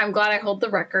 I'm glad I hold the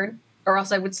record, or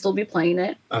else I would still be playing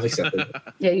it. I've accepted it.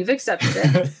 Yeah, you've accepted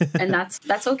it. And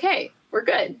that's okay. We're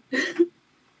good.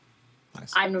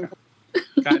 Nice.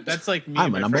 God, that's like me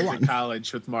and my friends one. in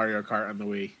college with Mario Kart on the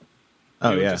Wii. Oh,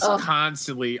 we would yeah. just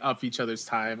constantly up each other's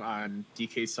time on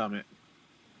DK Summit.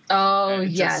 Oh, and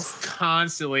yes. Just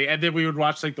constantly. And then we would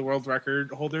watch like the world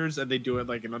record holders and they do it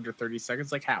like in under 30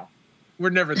 seconds. Like, how? We're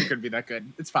never going to be that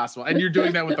good. It's possible. And you're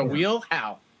doing that with a wheel?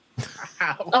 How?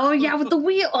 Oh, yeah, with the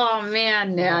wheel. Oh,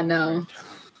 man. Yeah, no.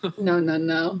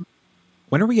 No.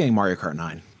 When are we getting Mario Kart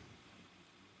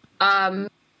 9?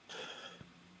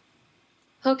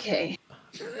 Okay.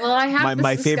 Well, I have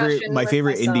my favorite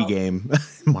indie game,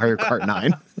 Mario Kart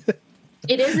 9.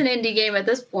 It is an indie game at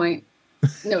this point.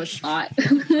 No, it's not.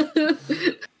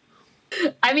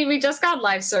 I mean, we just got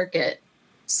Live Circuit,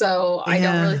 so I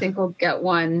don't really think we'll get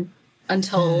one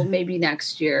until maybe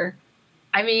next year.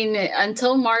 I mean,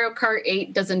 until Mario Kart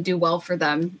 8 doesn't do well for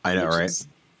them. I know, right?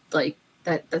 Like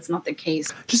that's not the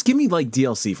case. Just give me like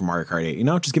DLC for Mario Kart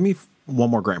 8. Just give me one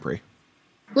more Grand Prix.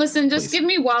 Listen, just Please. give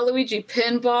me Waluigi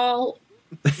Pinball.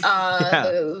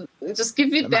 Just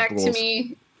give it back to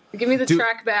me. Give me the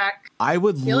track back. I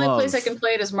would The only place I can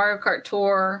play it is Mario Kart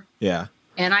Tour. Yeah.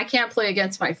 And I can't play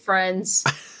against my friends.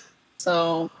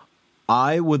 So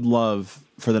I would love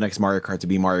for the next Mario Kart to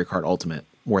be Mario Kart Ultimate,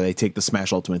 where they take the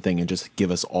Smash Ultimate thing and just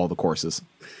give us all the courses.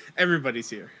 Everybody's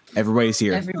here. Everybody's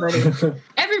here.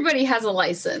 Everybody has a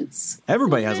license.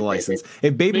 Everybody has a license.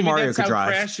 If Baby Maybe Mario that's could how drive.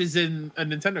 Crash is in a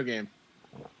Nintendo game.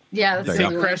 Yeah, that's There the you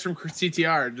only go. way. Crash from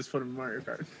CTR and just put him in Mario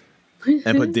Kart.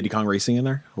 And put Diddy Kong Racing in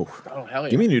there. Ooh. Oh, hell yeah.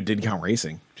 Give me a new Diddy Kong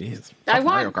Racing. Jesus. I Fuck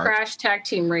Mario want Kart. Crash Tag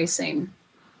Team Racing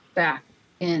back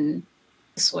in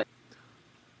the Switch.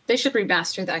 They should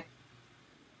remaster that.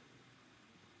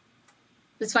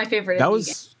 It's my favorite. That indie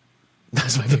was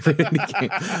that's my favorite indie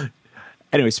game.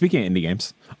 Anyway, speaking of indie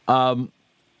games, I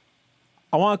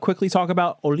want to quickly talk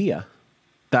about Olia.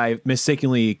 That I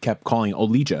mistakenly kept calling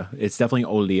Olija. It's definitely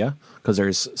Olia because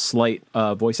there's slight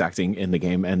voice acting in the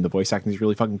game, and the voice acting is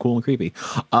really fucking cool and creepy.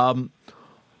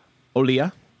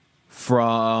 Olia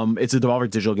it's a Devolver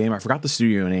Digital game. I forgot the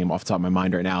studio name off the top of my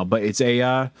mind right now, but it's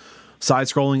a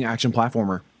side-scrolling action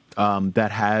platformer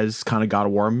that has kind of God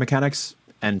of War mechanics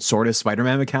and sort of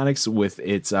Spider-Man mechanics with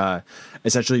its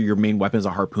essentially your main weapon is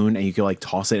a harpoon, and you can like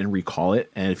toss it and recall it,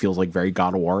 and it feels like very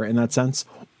God of War in that sense.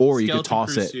 Or you could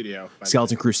toss Crew it. Studio, by the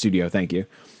Skeleton Crew Studio, thank you.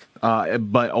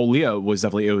 But Olia was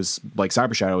definitely, it was like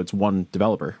Cyber Shadow. It's one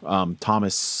developer,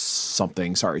 Thomas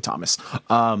something. Sorry, Thomas.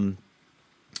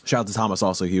 Shout out to Thomas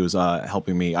also. He was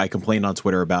helping me. I complained on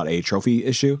Twitter about a trophy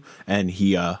issue, and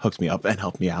he hooked me up and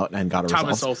helped me out and got it resolved.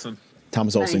 Thomas Olsen.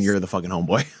 Thomas Olsen, Nice. you're the fucking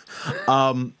homeboy.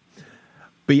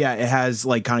 But yeah, it has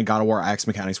like kind of God of War axe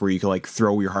mechanics where you can like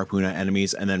throw your harpoon at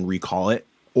enemies and then recall it,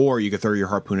 or you could throw your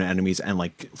harpoon at enemies and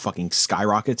like fucking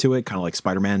skyrocket to it, kind of like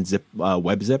Spider-Man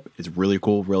web zip. It's really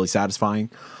cool, really satisfying.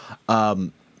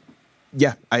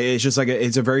 Yeah, it's just like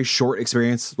it's a very short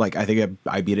experience. Like I think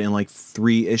I beat it in like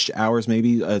 3-ish hours,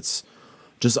 maybe. It's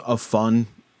just a fun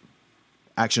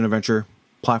action adventure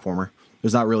platformer.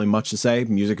 There's not really much to say.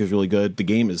 Music is really good. The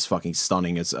game is fucking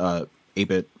stunning. It's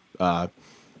 8-bit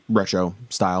retro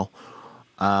style.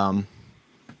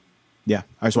 Yeah,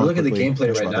 I just want Look to at the quickly gameplay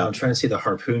finish right about now. I'm that. trying to see the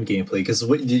harpoon gameplay because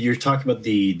what you're talking about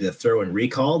the throw and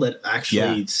recall that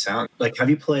actually sound like. Have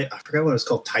you played? I forgot what it was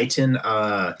called. Titan.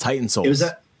 Titan Souls. It was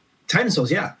that Titan Souls.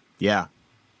 Yeah. Yeah,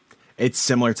 it's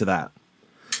similar to that.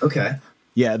 Okay.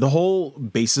 Yeah, the whole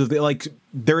basis of it, like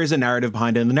there is a narrative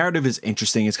behind it, and the narrative is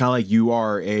interesting. It's kind of like you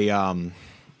are a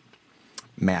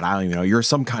man, I don't even know. You're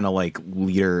some kind of like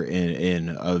leader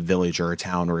in a village or a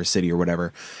town or a city or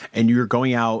whatever, and you're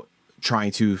going out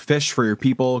trying to fish for your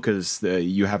people because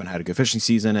you haven't had a good fishing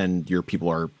season and your people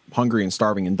are hungry and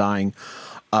starving and dying.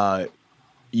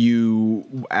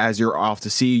 You, as you're off to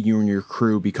sea, you and your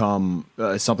crew become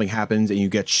something happens and you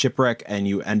get shipwrecked and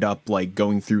you end up like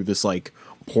going through this like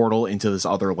portal into this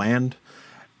other land.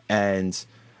 And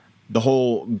the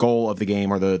whole goal of the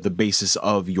game, or the basis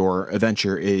of your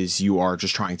adventure, is you are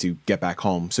just trying to get back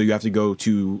home. So you have to go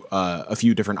to a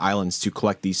few different islands to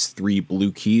collect these 3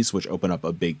 blue keys, which open up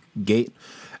a big gate.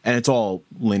 And it's all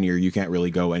linear. You can't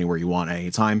really go anywhere you want at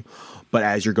any time. But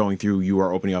as you're going through, you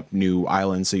are opening up new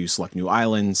islands. So you select new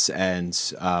islands, and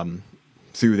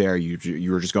through there,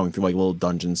 you are just going through like little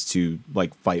dungeons to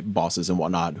like fight bosses and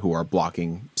whatnot who are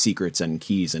blocking secrets and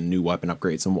keys and new weapon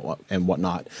upgrades and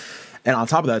whatnot. And on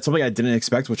top of that, something I didn't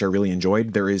expect, which I really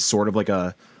enjoyed, there is sort of like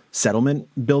a settlement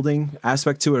building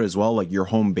aspect to it as well. Like your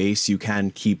home base, you can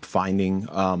keep finding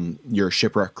your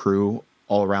shipwreck crew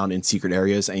all around in secret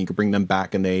areas, and you can bring them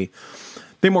back, and they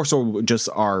more so just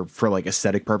are for like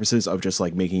aesthetic purposes of just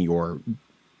like making your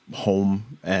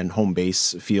home and home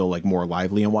base feel like more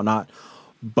lively and whatnot.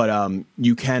 But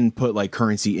you can put like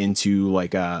currency into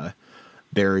like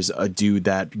there's a dude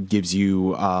that gives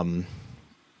you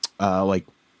like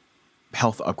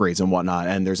health upgrades and whatnot,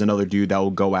 and there's another dude that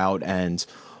will go out and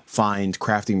find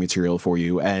crafting material for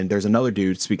you, and there's another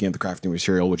dude, speaking of the crafting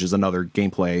material, which is another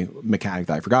gameplay mechanic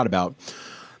that I forgot about,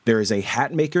 there is a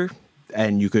hat maker,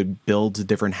 and you could build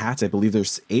different hats. I believe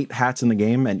there's 8 hats in the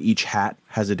game, and each hat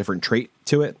has a different trait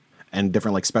to it and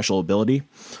different like special ability.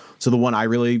 So the one I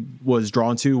really was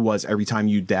drawn to was every time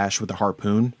you dash with a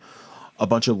harpoon, a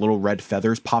bunch of little red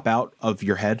feathers pop out of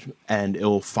your head, and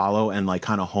it'll follow and like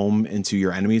kind of home into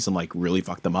your enemies and like really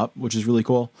fuck them up, which is really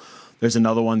cool. There's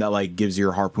another one that like gives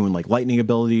your harpoon like lightning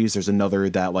abilities. There's another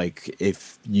that like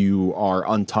if you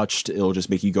are untouched, it'll just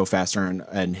make you go faster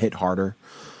and hit harder.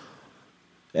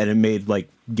 And it made like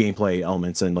gameplay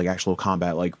elements and like actual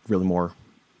combat like really more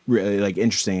really like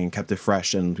interesting and kept it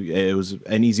fresh, and it was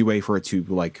an easy way for it to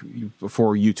like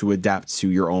for you to adapt to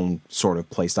your own sort of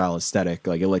play style aesthetic.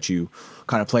 Like it lets you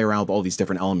kind of play around with all these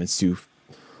different elements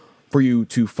for you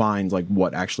to find like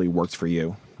what actually works for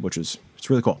you, which is it's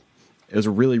really cool. It was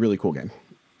a really, really cool game.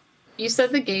 You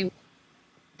said the game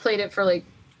played it for like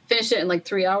finished it in like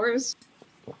 3 hours,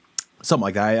 something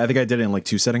like that. I think I did it in like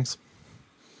 2 sittings.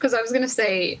 Because I was gonna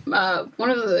say one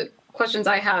of the questions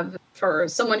I have for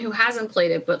someone who hasn't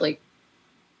played it, but like,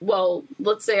 well,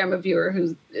 let's say I'm a viewer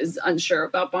who is unsure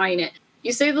about buying it.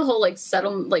 You say the whole like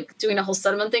like doing a whole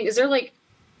settlement thing. Is there like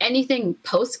anything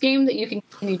post game that you can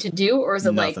continue to do, or is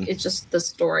it Nothing. like it's just the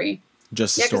story?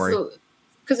 Just the story.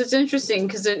 Because it's interesting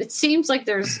because it seems like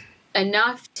there's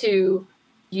enough to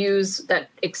use that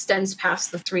extends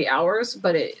past the 3 hours,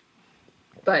 but it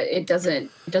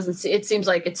doesn't it seems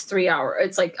like it's 3 hours.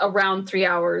 It's like around 3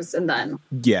 hours and then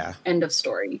end of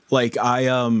story. Like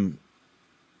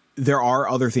there are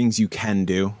other things you can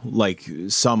do, like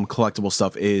some collectible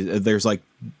stuff is there's like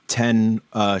 10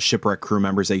 shipwreck crew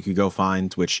members that you could go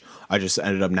find, which I just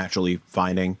ended up naturally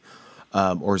finding.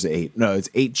 Or is it 8? No, it's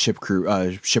 8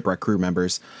 shipwreck crew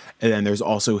members. And then there's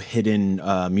also hidden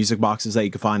music boxes that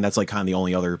you can find. That's like kind of the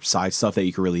only other side stuff that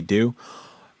you can really do.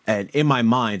 And in my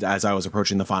mind, as I was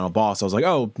approaching the final boss, I was like,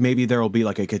 oh, maybe there will be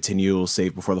like a continual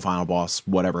save before the final boss,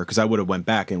 whatever. Because I would have went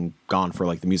back and gone for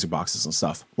like the music boxes and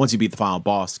stuff. Once you beat the final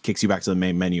boss, kicks you back to the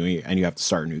main menu and you have to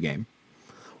start a new game.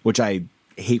 Which I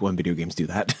hate when video games do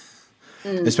that.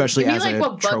 Especially as like a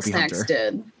what trophy hunter. Bugsnax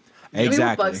did.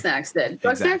 Exactly. What Bugsnax did.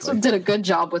 Bugsnax Exactly. did a good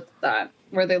job with that,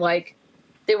 where they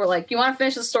were like, you want to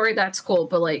finish the story, that's cool,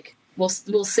 but like we'll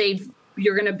save.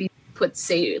 You're gonna be put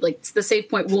save, like the save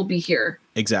point will be here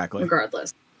Exactly.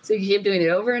 regardless. So you keep doing it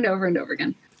over and over and over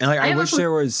again. And like I wish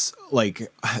there was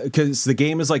like, because the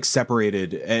game is like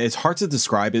separated. It's hard to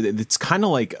describe it. It's kind of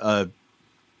like a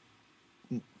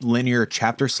linear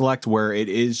chapter select where it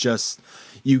is just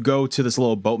you go to this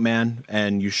little boatman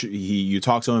and you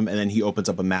talk to him and then he opens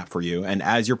up a map for you. And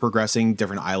as you're progressing,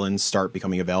 different islands start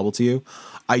becoming available to you.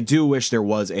 I do wish there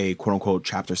was a quote unquote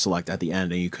chapter select at the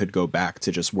end and you could go back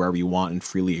to just wherever you want and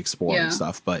freely explore and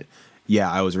stuff. But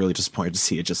yeah, I was really disappointed to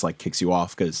see it just like kicks you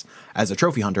off, because as a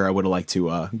trophy hunter, I would have liked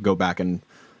to go back and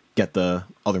get the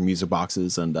other music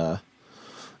boxes and the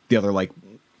other like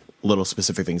little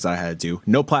specific things that I had to do.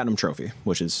 No platinum trophy,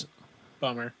 which is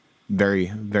bummer. Very,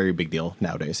 very big deal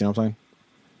nowadays. You know what I'm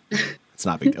saying? It's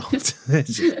not a big deal.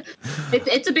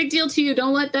 It's a big deal to you.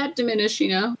 Don't let that diminish, you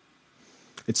know?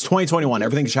 It's 2021.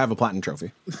 Everything should have a platinum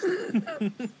trophy.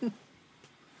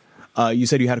 You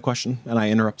said you had a question and I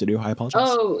interrupted you. I apologize.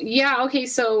 Oh, yeah. Okay.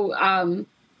 So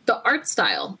the art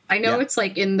style, I know it's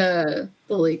like in the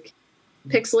like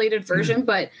pixelated version,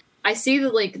 but I see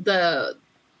that like the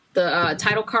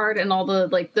title card and all the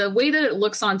like the way that it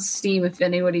looks on Steam, if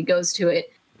anybody goes to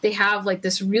it, they have like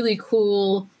this really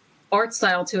cool art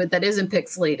style to it that isn't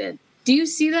pixelated. Do you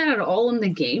see that at all in the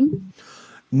game?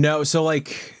 No. So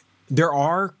like there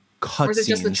are cutscenes. Or is it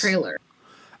just the trailer?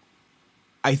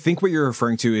 I think what you're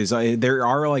referring to is there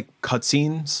are like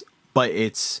cutscenes, but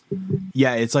it's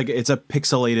like it's a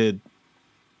pixelated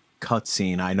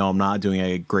cutscene. I know I'm not doing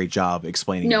a great job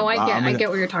explaining. No, it. I get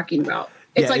what you're talking about.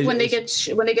 It's like when they get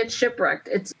shipwrecked,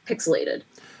 it's pixelated.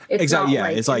 It's exactly.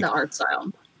 Not It's like the art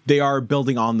style. They are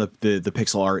building on the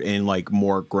pixel art in like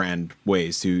more grand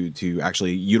ways to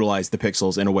actually utilize the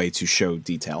pixels in a way to show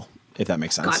detail, if that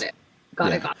makes sense.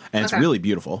 Got it. And it's really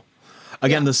beautiful.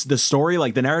 Again, the story,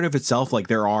 like the narrative itself, like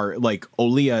there are like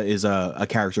Olia is a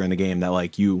character in the game that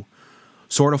like you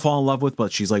sort of fall in love with,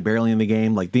 but she's like barely in the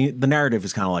game. Like the narrative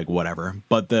is kind of like whatever,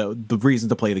 but the reason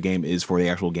to play the game is for the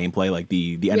actual gameplay, like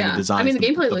the enemy design. I mean, the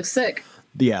gameplay looks sick.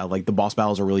 Yeah, like the boss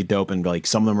battles are really dope, and like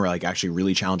some of them are like actually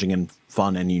really challenging and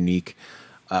fun and unique.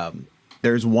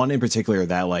 There's one in particular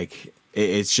that like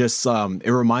it's just it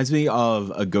reminds me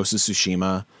of a Ghost of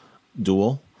Tsushima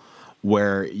duel,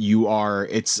 where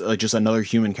it's just another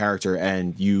human character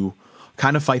and you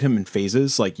kind of fight him in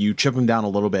phases. Like you chip him down a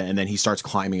little bit and then he starts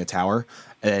climbing a tower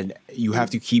and you have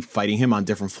to keep fighting him on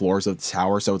different floors of the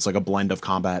tower. So it's like a blend of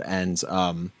combat and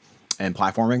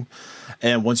platforming.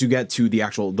 And once you get to the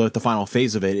actual, the final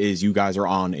phase of it is you guys are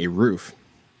on a roof,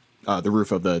 the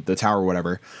roof of the tower or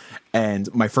whatever.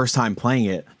 And my first time playing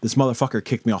it, this motherfucker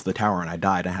kicked me off the tower and I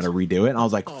died. I had to redo it. And I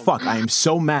was like, fuck, I am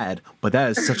so mad. But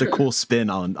that is such a cool spin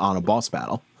on a boss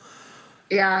battle.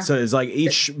 Yeah. So it's like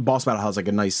each boss battle has like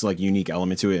a nice, like unique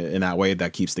element to it in that way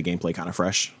that keeps the gameplay kind of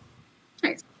fresh.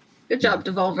 Nice. Good job,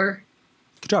 Devolver.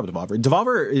 Good job, Devolver.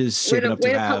 Devolver is shaping up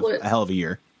to have a hell of a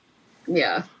year.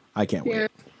 Yeah. I can't wait.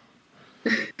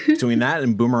 Between that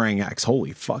and Boomerang X,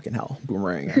 holy fucking hell.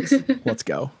 Boomerang X. Let's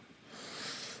go.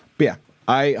 But yeah,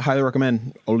 I highly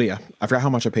recommend Olia. I forgot how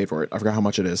much I paid for it. I forgot how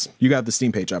much it is. You got the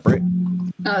Steam page up, right?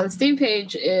 The Steam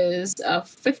page is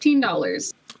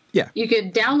 $15. Yeah. You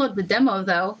could download the demo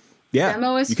though. Yeah,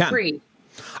 Demo is you can. free.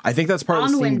 I think that's part of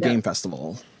the On Steam Windows. Game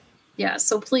Festival. Yeah,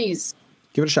 so please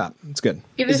Give it a shot. It's good.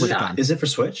 give it a Is it, shot. is it for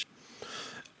Switch?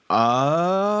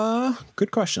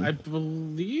 Good question. I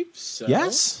believe so.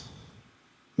 Yes?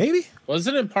 Maybe?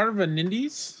 Wasn't it part of an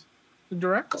Indies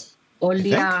Direct?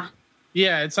 Olia.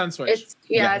 Yeah, it's on Switch.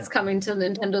 It's coming to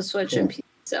Nintendo Switch and PC.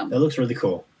 So That looks really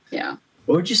cool. yeah.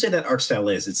 What would you say that art style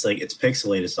is? It's like it's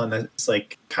pixelated. It's not that. It's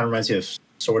like kind of reminds me of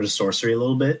Sword of Sorcery a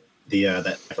little bit. The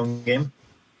that iPhone game.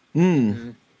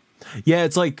 Yeah,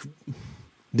 it's like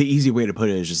the easy way to put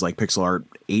it is just like pixel art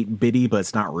 8-bitty, but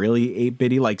it's not really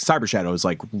 8-bitty. Like Cyber Shadow is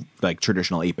like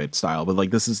traditional 8-bit style, but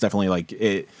like this is definitely like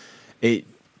it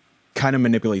kind of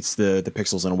manipulates the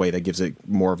pixels in a way that gives it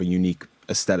more of a unique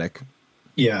aesthetic.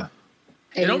 Yeah.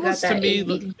 And It you almost got to that me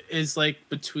 80. is like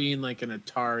between like an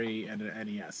Atari and an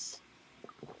NES.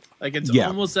 Like it's Yeah.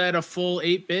 almost at a full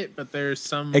 8-bit, but there's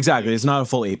some Exactly. It's not a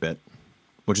full 8-bit,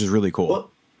 which is really cool.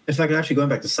 Well, in fact, actually going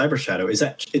back to Cyber Shadow, is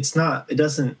that it's not? It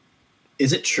doesn't.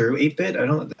 Is it true 8-bit? I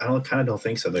kind of don't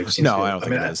think so. There seems No, to be- I don't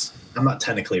think it is. I'm not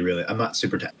technically really. I'm not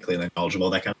super technically knowledgeable.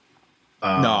 That kind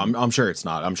of. No, I'm sure it's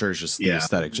not. I'm sure it's just the Yeah.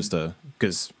 aesthetic, just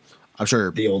because I'm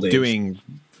sure The old age. doing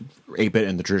 8-bit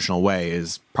in the traditional way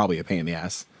is probably a pain in the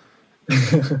ass.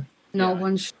 No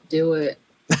one should do it.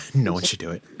 No one should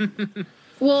do it.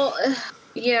 Well,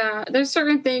 yeah, there's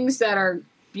certain things that are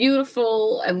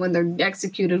beautiful, and when they're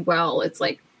executed well, it's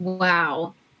like,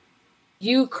 wow,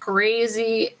 you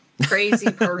crazy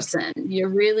person, you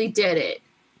really did it.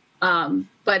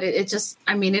 But it just,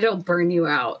 I mean, it'll burn you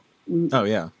out. Oh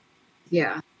yeah.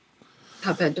 Yeah,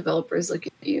 Cuphead developers look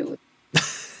at you.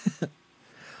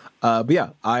 But yeah,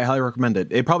 I highly recommend it.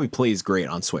 It probably plays great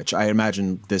on Switch. I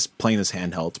imagine playing this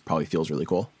handheld probably feels really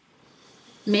cool.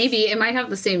 Maybe it might have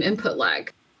the same input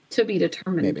lag, to be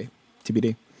determined. Maybe.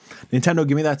 TBD. Nintendo,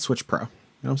 give me that Switch Pro. You know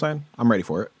what I'm saying? I'm ready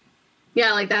for it.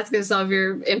 Yeah, like that's gonna solve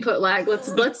your input lag.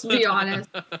 Let's be honest.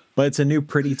 But it's a new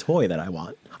pretty toy that I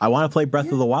want. I want to play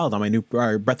Breath of the Wild on my new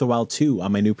Breath of the Wild 2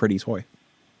 on my new pretty toy.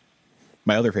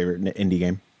 My other favorite indie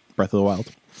game, Breath of the Wild.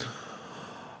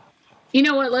 You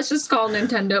know what? Let's just call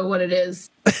Nintendo what it is.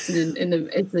 It's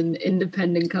an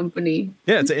independent company.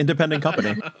 Yeah, it's an independent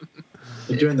company.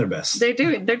 They're doing their best. They're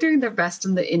doing their best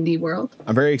in the indie world.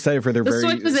 I'm very excited for their The very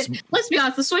Switch is let's be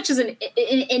honest. The Switch is an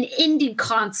indie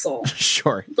console.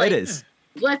 sure. Like, it is.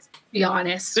 Let's be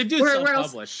honest. They do Where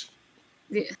else- self-publish.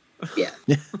 Yeah.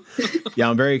 Yeah,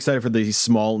 I'm very excited for the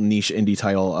small niche indie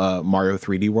title Mario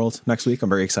 3D World next week. I'm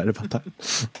very excited about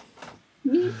that.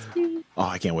 Me too. Oh,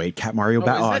 I can't wait. Cat Mario Oh,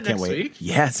 Battle. is Oh, I that can't next wait. week?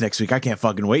 Yeah, it's next week. I can't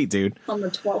fucking wait, dude. On the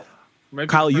 12th. Might be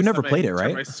Kyle, the you first never time played I it, right?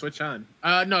 turned my Switch on.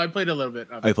 No, I played a little bit.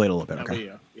 Of I it. played a little bit. On Okay. Wii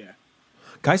U, yeah.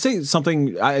 Can I say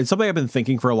something? Something I've been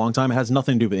thinking for a long time. It has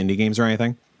nothing to do with indie games or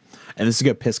anything. And this is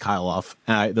going to piss Kyle off.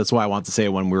 And that's why I want to say it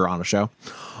when we were on a show.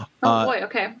 Oh boy.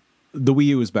 Okay. The Wii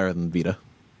U is better than the Vita.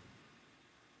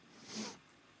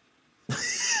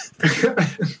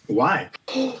 Why?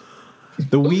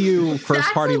 The Wii U first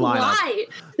That's party a lineup. lie.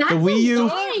 That's The Wii U, a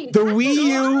lie. the That's Wii a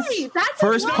U lie. That's a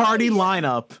first lie. party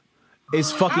lineup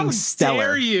is fucking How stellar.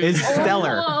 dare you? Is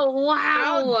stellar. Oh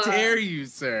wow! How dare you,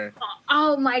 sir?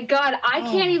 Oh my god! I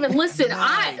can't even listen.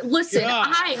 my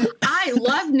God. I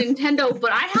love Nintendo,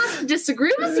 but I have to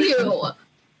disagree with you.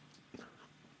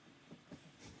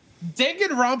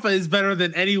 Danganronpa is better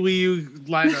than any Wii U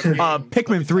lineup. Game, let me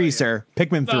Pikmin tell 3, you. sir.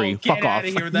 Pikmin No, 3. get Fuck off. outta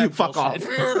here with that You fuck off.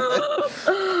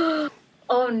 bullshit.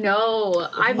 Oh no!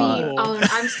 I mean,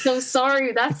 I'm so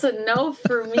sorry. That's a no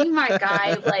for me, my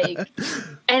guy. Like,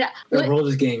 and The world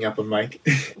is ganging up on Mike.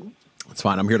 It's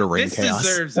fine. I'm here to rain This chaos.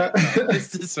 deserves it. though.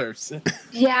 This deserves it.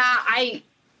 yeah,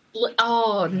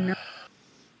 oh no,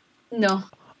 no.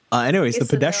 Anyways, The It's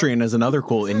a no. Pedestrian is another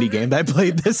cool indie game that I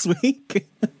played this week.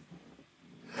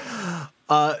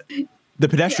 The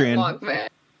Pedestrian. Walkman.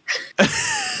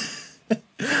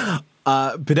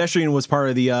 Pedestrian was part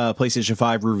of the PlayStation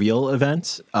 5 reveal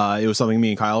event. It was something me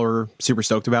and Kyle were super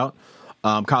stoked about.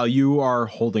 Kyle, you are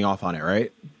holding off on it,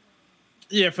 right?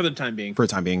 Yeah, for the time being. For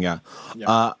the time being, yeah.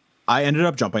 Yeah. I ended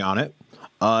up jumping on it.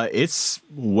 It's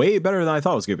way better than I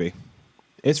thought it was going to be.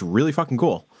 It's really fucking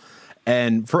cool.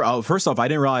 And first off, I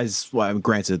didn't realize, well,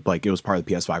 granted, like it was part of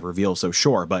the PS5 reveal, so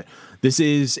sure, but this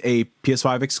is a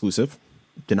PS5 exclusive.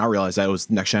 Did not realize that it was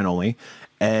next gen only.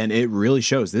 And it really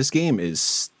shows. This game is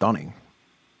stunning.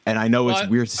 And I know it's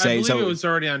weird to say. I believe it was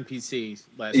already on PC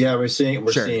last Yeah, we're seeing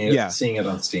Sure, seeing it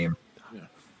on Steam.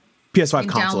 PS5 You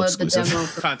console download the exclusive. demo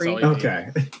for Console, free. yeah. Okay.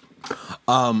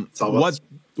 What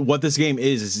what this game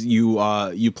is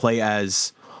you play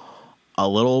as a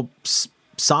little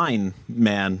sign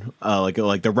man, like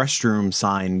the restroom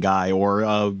sign guy, or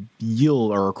a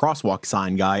yield or a crosswalk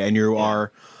sign guy, and you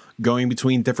are going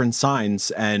between different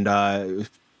signs and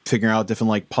figuring out different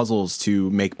like puzzles to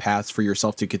make paths for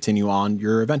yourself to continue on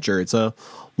your adventure. It's a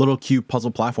little cute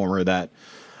puzzle platformer that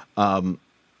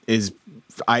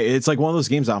it's like one of those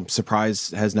games I'm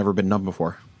surprised has never been done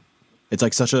before. It's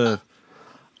like such a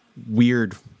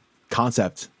weird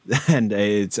concept, and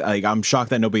it's like I'm shocked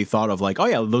that nobody thought of like, oh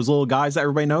yeah, those little guys that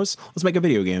everybody knows, let's make a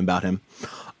video game about him.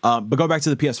 But go back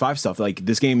to the PS5 stuff. Like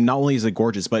this game, not only is it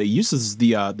gorgeous, but it uses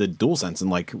the DualSense in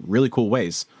like really cool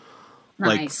ways.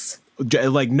 Nice.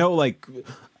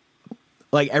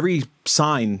 Like every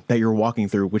sign that you're walking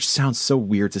through, which sounds so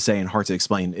weird to say and hard to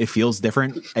explain, it feels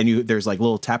different. And there's like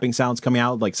little tapping sounds coming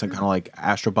out, like some kind of like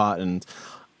Astrobot. And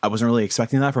I wasn't really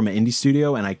expecting that from an indie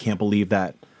studio. And I can't believe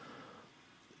that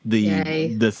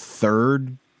the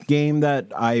third game that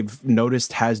I've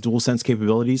noticed has DualSense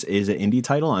capabilities is an indie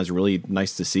title. And it's really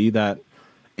nice to see that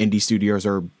indie studios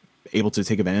are able to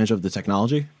take advantage of the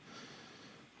technology.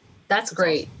 That's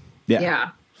great. Awesome. Yeah.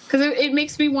 Because it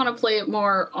makes me want to play it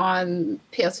more on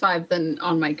PS5 than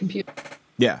on my computer.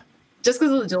 Yeah. Just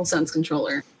because of the DualSense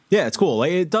controller. Yeah, it's cool.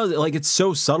 Like it does, like it's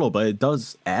so subtle, but it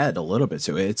does add a little bit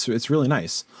to it. It's really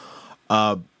nice.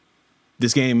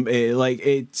 This game,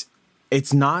 it's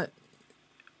not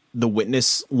the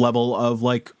Witness level of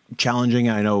like challenging.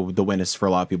 I know the Witness for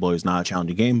a lot of people is not a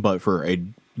challenging game, but for a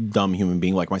dumb human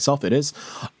being like myself, it is.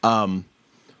 But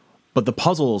the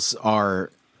puzzles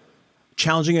are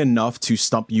challenging enough to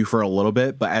stump you for a little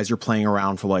bit, but as you're playing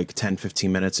around for like 10-15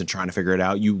 minutes and trying to figure it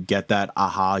out, you get that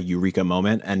aha eureka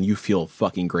moment and you feel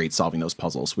fucking great solving those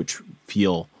puzzles, which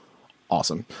feel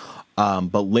awesome.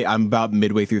 But I'm about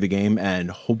midway through the game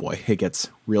and oh boy, it gets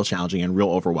real challenging and real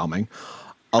overwhelming.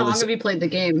 How long have you played the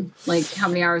game? Like how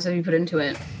many hours have you put into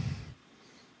it?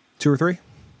 2 or 3,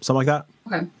 something like that.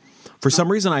 Okay. For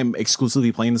some reason I'm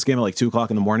exclusively playing this game at like 2:00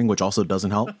 in the morning, which also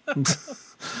doesn't help.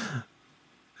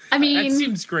 I mean, that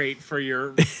seems great for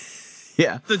your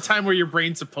the time where your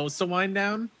brain's supposed to wind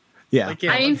down. Yeah, like,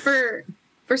 I mean, for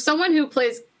someone who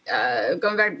plays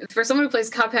for someone who plays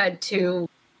Cuphead to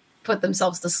put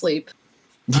themselves to sleep,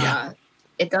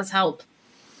 it does help.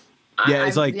 Yeah,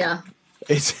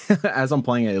 it's as I'm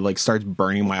playing it like starts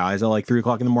burning my eyes at like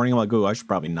 3:00 in the morning. I'm like, oh, I should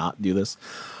probably not do this.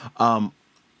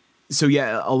 So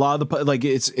yeah, a lot of the like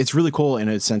it's really cool in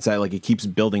a sense that like it keeps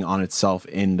building on itself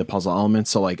in the puzzle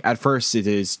elements. So like at first it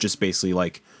is just basically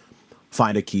like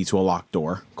find a key to a locked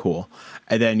door, cool,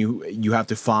 and then you have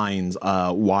to find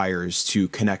wires to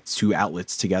connect two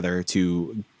outlets together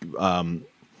to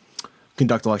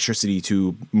conduct electricity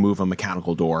to move a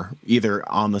mechanical door, either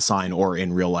on the sign or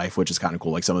in real life, which is kind of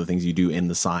cool. Like some of the things you do in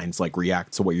the signs like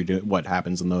react to what you're doing, what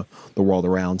happens in the world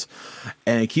around,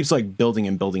 and it keeps like building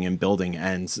and building and building.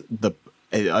 And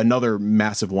another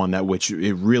massive one that which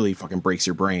it really fucking breaks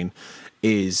your brain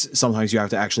is sometimes you have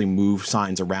to actually move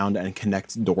signs around and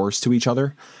connect doors to each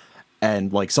other.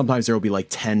 And like sometimes there will be like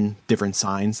 10 different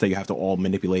signs that you have to all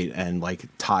manipulate and like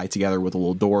tie together with the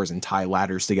little doors and tie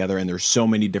ladders together. And there's so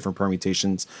many different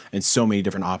permutations and so many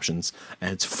different options.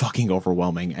 And it's fucking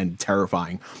overwhelming and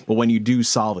terrifying. But when you do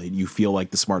solve it, you feel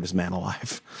like the smartest man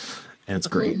alive. And it's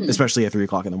great, especially at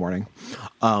 3:00 in the morning.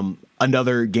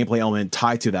 Another gameplay element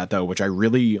tied to that, though, which it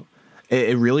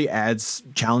really adds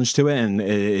challenge to it. And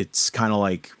it's kind of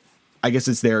like, I guess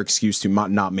it's their excuse to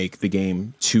not make the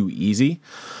game too easy.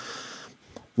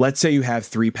 Let's say you have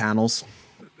 3 panels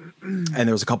and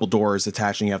there's a couple doors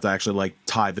attached and you have to actually like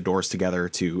tie the doors together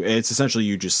it's essentially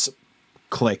you just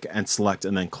click and select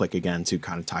and then click again to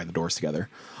kind of tie the doors together.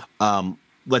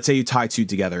 Let's say you tie 2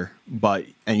 together,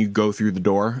 and you go through the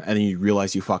door and then you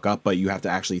realize you fuck up, but you have to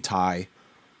actually tie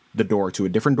the door to a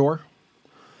different door.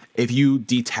 If you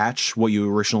detach what you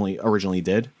originally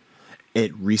did,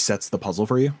 it resets the puzzle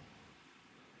for you.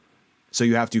 So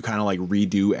you have to kind of like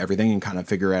redo everything and kind of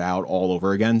figure it out all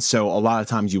over again. So a lot of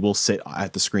times you will sit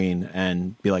at the screen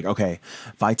and be like, okay,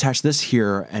 if I attach this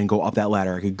here and go up that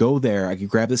ladder, I could go there, I could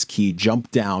grab this key,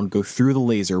 jump down, go through the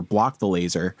laser, block the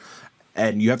laser.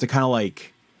 And you have to kind of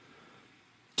like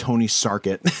Tony Stark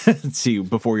it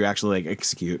before you actually like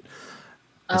execute.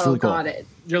 It's really cool. Got it.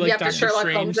 You're like Dr.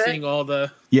 Strange seeing all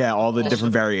the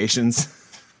different variations.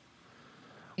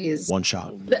 Jeez. One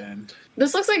shot.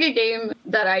 This looks like a game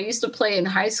that I used to play in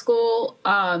high school.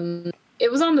 It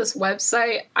was on this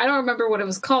website. I don't remember what it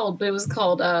was called, but it was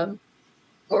called,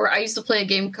 or I used to play a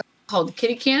game called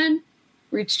Kitty Cannon,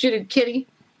 where you shoot a kitty.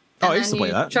 Oh, I used to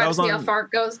play that. Try to see how far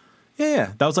it goes.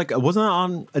 Yeah. That was like, wasn't it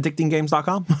on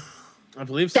addictinggames.com? I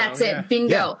believe so. That's it.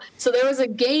 Bingo. Yeah. So there's a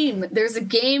game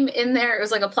in there. It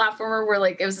was like a platformer where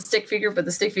like it was a stick figure, but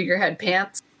the stick figure had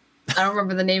pants. I don't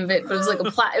remember the name of it, but it was like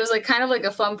it was like kind of like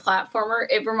a fun platformer.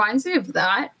 It reminds me of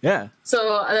that. Yeah.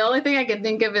 So the only thing I can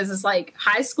think of is like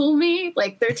high school me,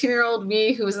 like 13-year-old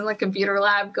me who was in the computer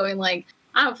lab going like,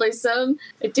 I want to play some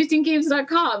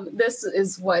addictinggames.com. This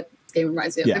is what this game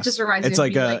reminds me of. Yeah. It just reminds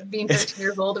me of being 13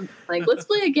 years old and like, let's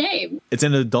play a game. It's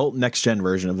an adult next gen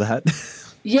version of that.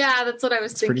 Yeah, that's what I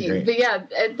was thinking. But yeah,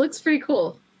 it looks pretty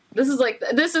cool. This is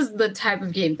the type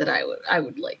of game that I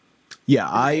would like. Yeah,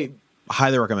 I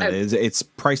highly recommend it. It's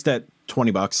priced at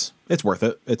 $20. It's worth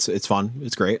it. It's fun.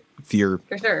 It's great. If you're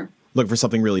for sure looking for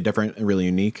something really different and really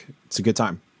unique, it's a good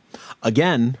time.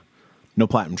 Again, no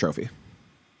platinum trophy.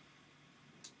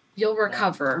 You'll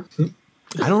recover.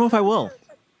 I don't know if I will.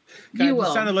 God, you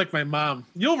will. Sounded like my mom.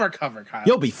 You'll recover, Kyle.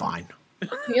 You'll be fine.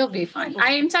 You'll be fine.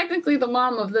 I am technically the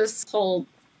mom of this whole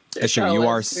That's true. You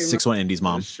are 6-1 Indies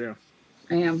mom. That's true.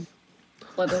 I am.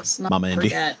 Let us not Mama Indy.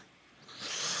 forget.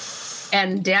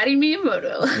 And Daddy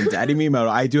Miyamoto. And Daddy Miyamoto.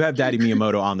 I do have Daddy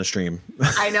Miyamoto on the stream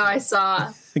I know, I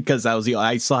saw. because I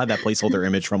still had that placeholder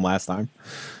image from last time.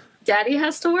 Daddy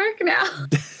has to work now.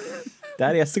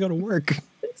 Daddy has to go to work.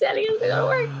 Daddy has to go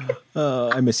to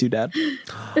work. I miss you, Dad.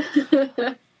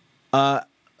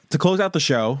 To close out the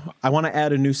show, I want to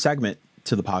add a new segment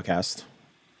to the podcast.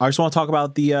 I just want to talk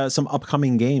about the some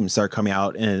upcoming games that are coming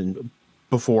out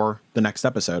before the next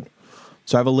episode.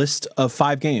 So I have a list of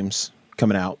 5 games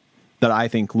coming out that I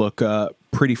think look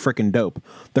pretty freaking dope.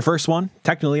 The first one,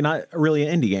 technically not really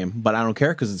an indie game, but I don't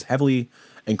care because it's heavily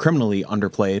and criminally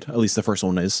underplayed. At least the first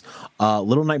one is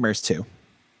Little Nightmares 2.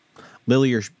 Lily,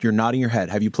 you're nodding your head.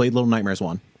 Have you played Little Nightmares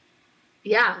 1?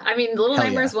 Yeah, I mean, Little Hell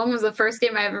Nightmares yeah. 1 was the first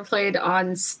game I ever played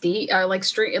on Steam,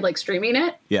 streaming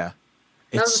it. Yeah.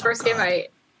 That was the first game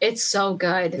it's so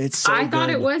good. It's so I thought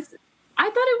good. it was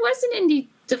an indie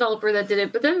developer that did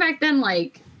it, but then back then,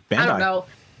 like, I Bandai. don't know.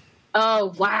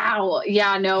 Oh, wow.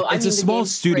 Yeah, no. It's a small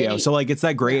studio, so like it's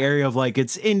that gray area of like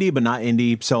it's indie but not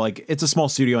indie. So like it's a small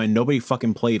studio and nobody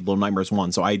fucking played Little Nightmares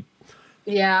 1. So I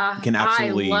can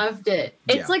absolutely I loved it.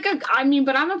 It's like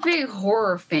but I'm a big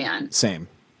horror fan. same.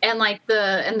 And like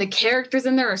the characters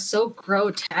in there are so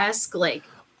grotesque. Like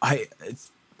I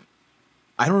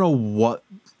don't know what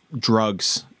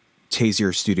drugs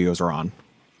Taser Studios are on,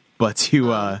 but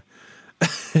to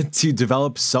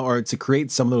develop to create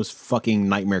some of those fucking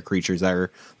nightmare creatures that are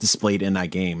displayed in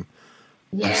that game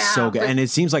are so good. And it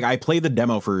seems like I played the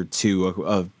demo for 2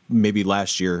 of maybe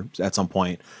last year at some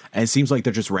point, and it seems like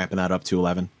they're just ramping that up to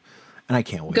 11, and I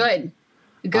can't wait. Good.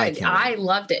 can't wait. I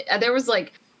loved it. There was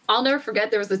like, I'll never forget,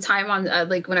 there was a time on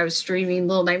like when I was streaming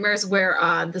Little Nightmares where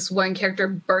this one character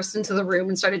burst into the room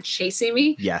and started chasing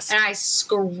me. Yes. And I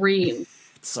screamed.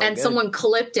 So and good. someone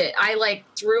clipped it. I like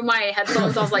threw my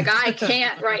headphones. I was like, I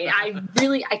can't, right?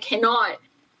 I cannot.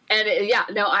 And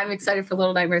I'm excited for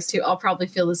Little Nightmares 2. I'll probably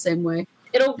feel the same way.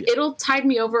 It'll tide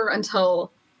me over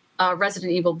until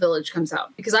Resident Evil Village comes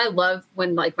out, because I love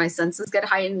when like my senses get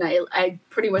heightened. I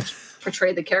pretty much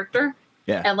portray the character.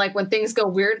 Yeah. And like when things go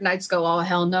weird and I just go, oh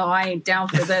hell no, I ain't down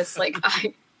for this. Like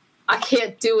I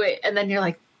can't do it. And then you're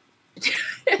like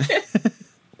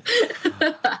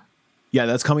Yeah,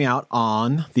 that's coming out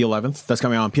on the 11th. That's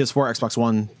coming out on PS4, Xbox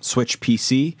One, Switch,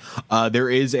 PC. There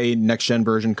is a next-gen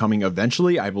version coming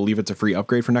eventually. I believe it's a free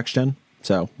upgrade for next-gen,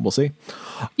 so we'll see.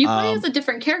 You play as a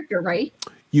different character, right?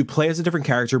 You play as a different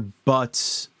character,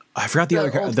 but I forgot the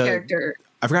other old character.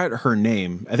 I forgot her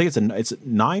name. I think it's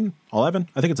 9, 11.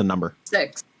 I think it's a number.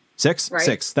 6. 6? Right.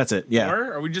 6. That's it. Yeah.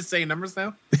 4? Are we just saying numbers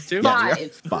now? 2?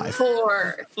 5, 5.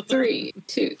 4, 3,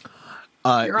 2.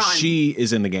 You're on. She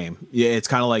is in the game. Yeah, it's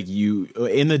kind of like you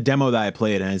in the demo that I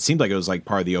played, and it seemed like it was like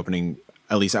part of the opening,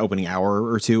 at least opening hour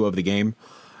or 2 of the game.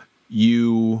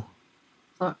 You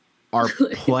are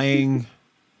playing.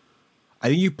 I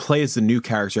think you play as the new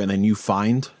character, and then you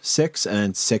find 6, and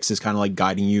then 6 is kind of like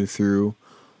guiding you through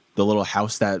the little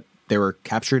house that they were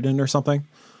captured in or something.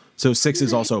 So 6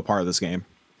 is also a part of this game.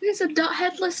 There's a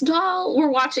headless doll. We're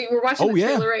watching the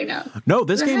trailer right now. No,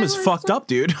 this game is fucked up,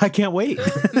 dude. I can't wait.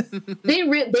 They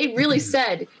really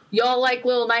said, y'all like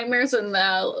Little Nightmares, and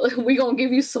we gonna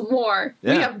give you some more.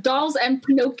 Yeah. We have dolls and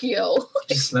Pinocchio.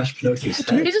 Just smash Pinocchio's It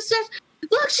head. just says,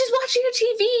 look, she's watching a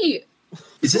TV.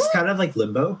 Is this kind of like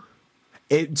Limbo?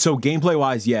 So gameplay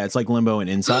wise, yeah, it's like Limbo and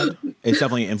Inside. It's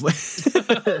definitely It's like Slender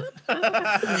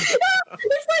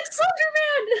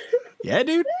Man. Yeah,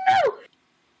 dude. No.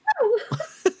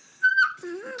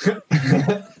 So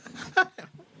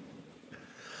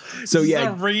This is yeah,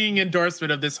 a ringing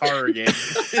endorsement of this horror game.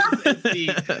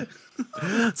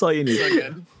 that's all you need. So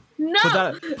good.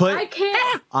 No, Put I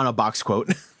can't. on a box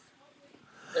quote.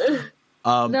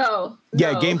 No.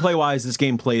 Yeah, gameplay wise, this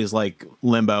game plays like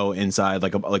Limbo inside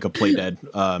like a Playdead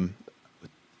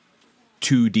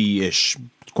 2D ish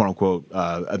quote unquote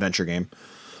adventure game,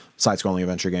 side scrolling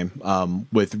adventure game.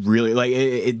 With really like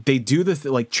they do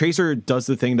like Tracer does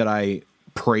the thing that I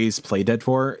praise Playdead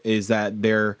for, is that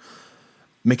their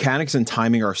mechanics and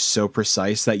timing are so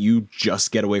precise that you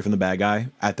just get away from the bad guy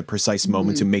at the precise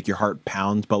moment to make your heart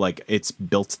pound, but like it's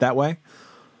built that way.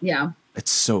 Yeah. It's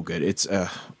so good. It's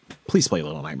please play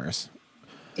Little Nightmares.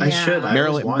 I should.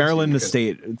 Maryland the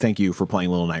State, thank you for playing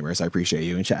Little Nightmares. I appreciate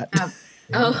you in chat.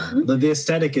 The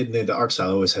aesthetic and the art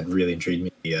style always had really intrigued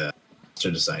me. The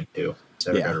design too.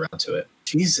 So I never got around to it.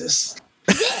 Jesus.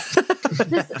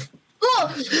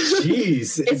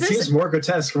 Jeez, it seems more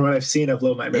grotesque from what I've seen of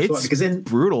Little Nightmares 1, because in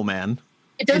brutal, man.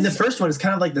 In the first one, it's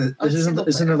kind of like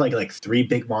isn't there like three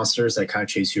big monsters that kind of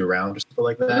chase you around or something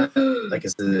like that? Like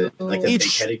is the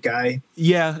big-headed guy?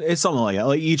 Yeah, it's something like that.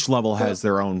 Like each level has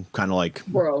their own kind of like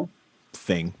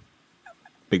thing.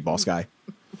 Big boss guy.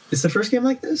 Is the first game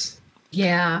like this?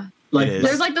 Yeah. Like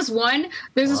there's like this one.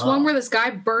 There's this one where this guy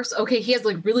bursts. Okay, he has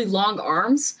like really long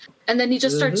arms, and then he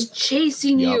just starts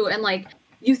chasing you, and like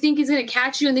you think he's gonna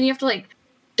catch you, and then you have to like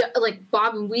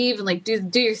bob and weave and like do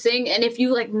your thing, and if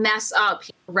you like mess up,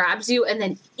 he grabs you and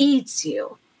then eats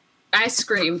you. I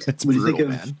screamed. That's what brutal, do you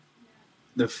think man.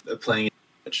 Of the playing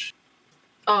it?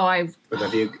 Would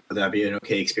that be an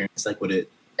okay experience? Like would it?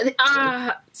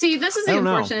 See, this is the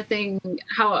unfortunate thing.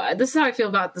 This is how I feel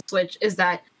about the Switch, is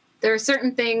that there are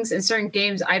certain things in certain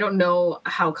games I don't know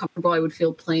how comfortable I would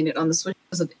feel playing it on the Switch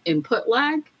because of input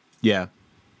lag. Yeah.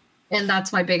 And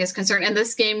that's my biggest concern. And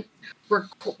this game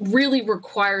really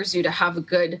requires you to have a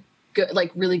good,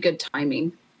 like really good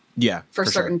timing. Yeah, for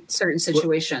certain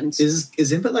situations.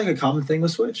 Is input like a common thing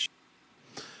with Switch?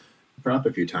 Brought up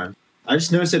a few times. I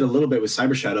just noticed it a little bit with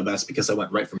Cyber Shadow Best because I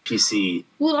went right from PC.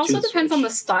 Well, it also depends on the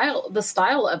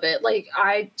style of it. Like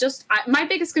my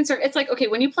biggest concern, it's like, okay,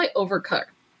 when you play Overcooked,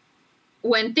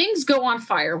 when things go on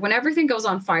fire, when everything goes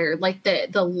on fire, like the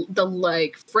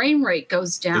like frame rate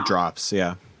goes down. It drops,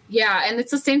 yeah. Yeah, and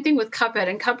it's the same thing with Cuphead.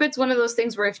 And Cuphead's one of those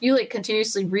things where if you like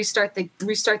continuously restart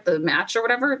the match or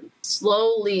whatever,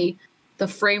 slowly the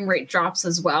frame rate drops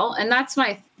as well. And that's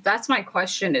my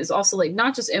question, is also like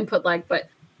not just input lag, but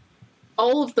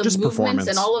all of the just movements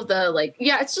and all of the like,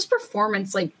 yeah, it's just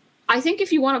performance. Like I think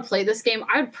if you want to play this game,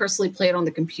 I would personally play it on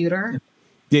the computer.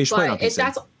 Yeah, you should play it on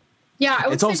PC. I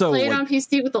would say play it on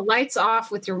PC with the lights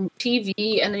off with your TV,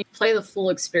 and then you play the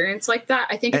full experience like that.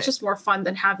 I think it's just more fun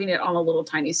than having it on a little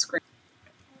tiny screen.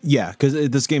 Yeah, because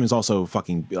this game is also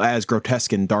fucking, as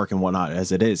grotesque and dark and whatnot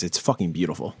as it is, it's fucking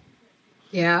beautiful.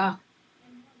 Yeah.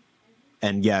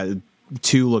 And yeah,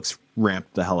 2 looks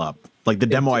ramped the hell up. Like the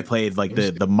demo I played, like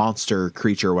the monster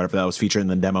creature or whatever that was featured in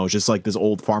the demo is just like this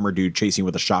old farmer dude chasing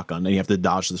with a shotgun, and you have to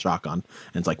dodge the shotgun,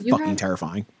 and it's like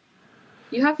terrifying.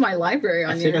 You have my library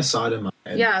on you. I think I saw it in my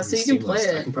so you can play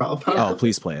it. Oh,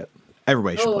 please play it.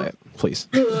 Everybody should play it, please.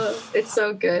 It's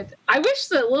so good. I wish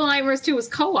that Little Nightmares 2 was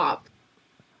co-op.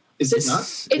 Is it not?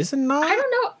 Is it not? I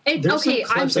don't know.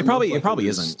 It probably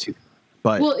isn't.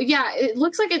 But well, yeah, it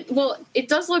looks like it. Well, it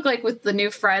does look like with the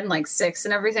new friend, like 6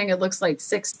 and everything. It looks like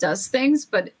 6 does things,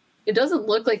 but it doesn't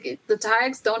look like it. The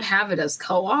tags don't have it as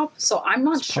co-op, so I'm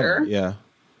not sure. Yeah,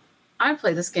 I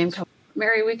play this game.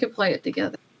 Mary, we could play it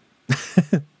together.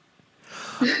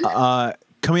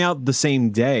 Coming out the same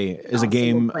day is a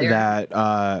game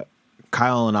that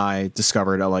Kyle and I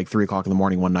discovered at like 3:00 in the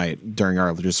morning one night during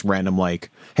our just random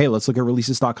like, hey, let's look at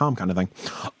releases.com kind of thing.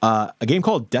 A game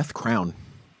called Death Crown.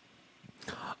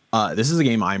 This is a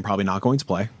game I'm probably not going to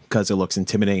play because it looks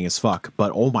intimidating as fuck,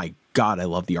 but oh my god, I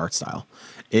love the art style.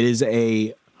 It is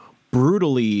a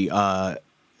brutally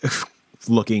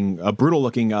looking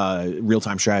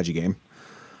real-time strategy game.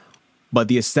 But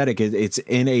the aesthetic, it's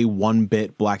in a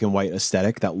 1-bit black and white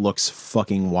aesthetic that looks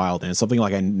fucking wild, and it's something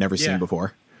like I've never seen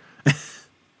before.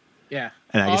 Yeah.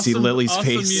 And I can see Lily's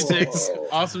face. Music,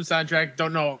 awesome soundtrack.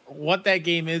 Don't know what that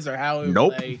game is or how it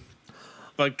would play.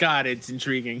 But God, it's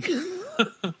intriguing.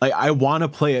 Like I want to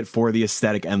play it for the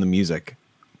aesthetic and the music,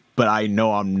 but I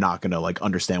know I'm not going to like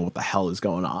understand what the hell is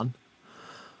going on.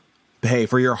 But hey,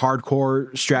 for your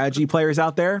hardcore strategy players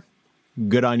out there,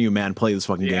 good on you, man. Play this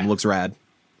fucking game. It looks rad.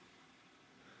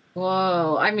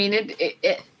 Whoa! I mean,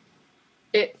 it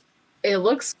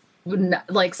looks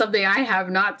like something I have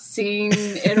not seen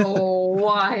in a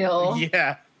while.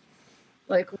 Yeah.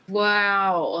 Like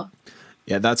wow.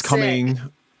 Yeah, that's coming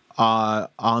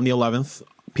on the 11th.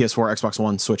 PS4, Xbox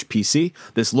One, Switch, PC.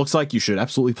 This looks like you should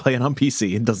absolutely play it on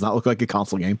PC. It does not look like a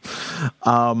console game.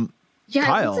 Yeah,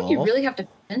 Kyle, it looks like you really have to pay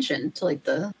attention to like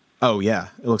the. Oh yeah,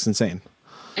 it looks insane.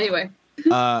 Anyway.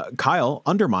 Kyle,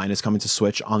 Undermine is coming to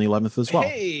Switch on the 11th as well.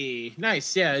 Hey,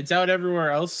 nice. Yeah, it's out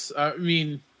everywhere else. I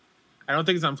mean, I don't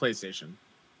think it's on PlayStation.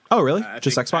 Oh, really?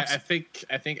 Just think, Xbox?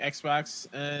 I think Xbox,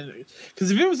 and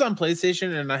because if it was on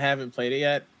PlayStation and I haven't played it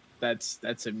yet, that's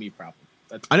a me problem.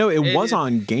 I know it was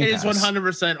on Game Pass. It is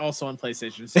 100% also on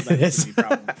PlayStation, so that's a me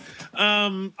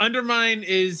problem. Undermine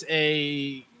is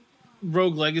a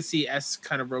Rogue Legacy-esque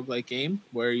kind of roguelike game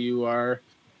where you are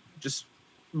just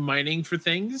mining for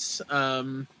things,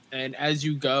 and as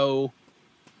you go,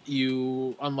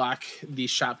 you unlock the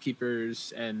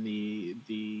shopkeepers and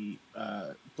the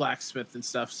blacksmith and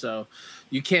stuff. So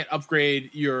you can't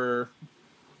upgrade your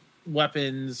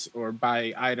weapons or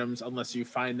buy items unless you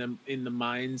find them in the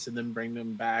mines and then bring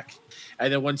them back.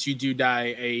 And then once you do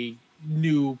die, a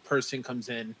new person comes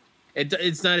in.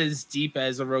 It's not as deep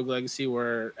as a Rogue Legacy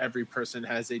where every person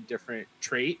has a different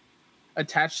trait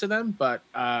attached to them, but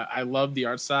I love the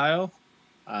art style.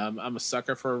 I'm a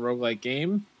sucker for a roguelike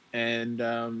game,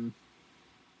 and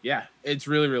yeah, it's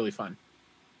really, really fun.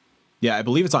 Yeah, I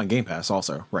believe it's on Game Pass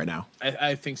also right now.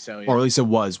 I think so, yeah. Or at least it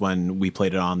was when we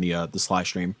played it on the Sly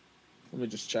stream. Let me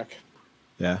just check.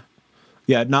 Yeah.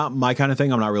 Yeah, not my kind of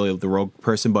thing. I'm not really the rogue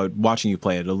person, but watching you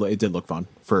play it, it did look fun.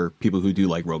 For people who do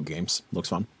like rogue games, looks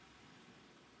fun.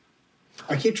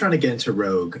 I keep trying to get into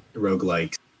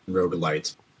roguelites.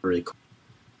 Really cool.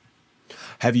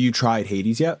 Have you tried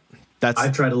Hades yet?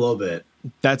 I've tried a little bit.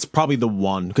 That's probably the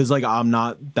one, because like I'm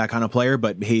not that kind of player,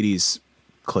 but Hades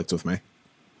clicked with me.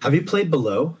 Have you played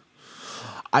Below?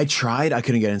 I tried. I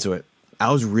couldn't get into it.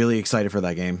 I was really excited for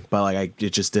that game, but like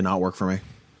it just did not work for me.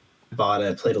 Bought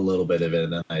it, played a little bit of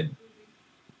it, and then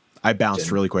I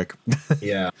bounced really quick.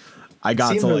 Yeah, I got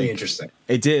seemed to really like, interesting.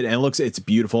 It did, and it's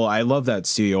beautiful. I love that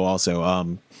studio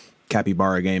also.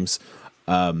 Capybara Games.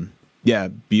 Yeah,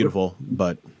 beautiful.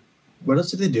 But what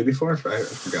else did they do before? I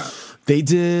forgot. They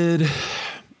did.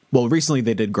 Well, recently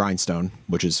they did Grindstone,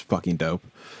 which is fucking dope.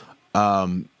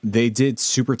 They did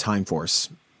Super Time Force.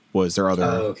 Was their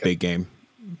other big game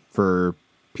for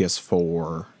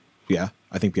PS4? Yeah,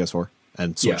 I think PS4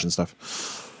 and Switch and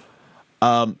stuff.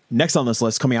 Next on this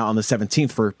list, coming out on the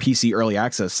 17th for PC Early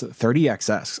Access,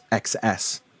 30XX,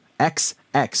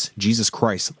 Jesus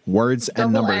Christ, words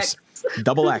and numbers.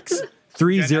 Double X,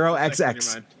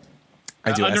 30XX.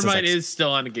 I do. Undermine is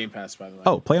still on the Game Pass, by the way.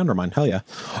 Oh, play Undermine. Hell yeah.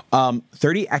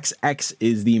 30XX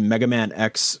is the Mega Man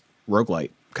X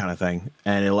roguelite kind of thing.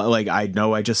 And I know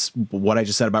what I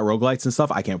just said about roguelites and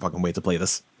stuff. I can't fucking wait to play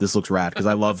this. This looks rad because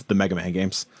I love the Mega Man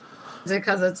games. Is it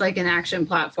because it's like an action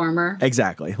platformer?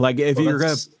 Exactly. Like if you're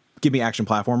going to give me action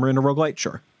platformer in a roguelite,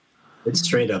 sure. It's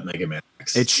straight up Mega Man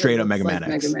X. It's straight up Mega Man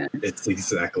X. It's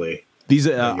exactly. These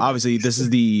obviously this is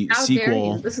the How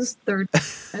sequel. This is third.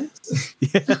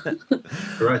 Yeah.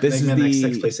 Right. This Mega Man is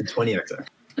X takes place in 20XX.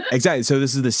 Exactly. So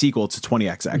this is the sequel to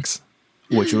 20XX,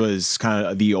 which was kind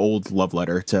of the old love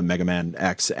letter to Mega Man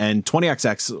X. And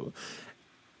 20XX,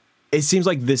 it seems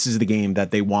like this is the game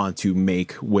that they want to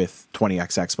make with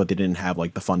 20XX, but they didn't have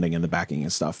like the funding and the backing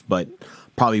and stuff. But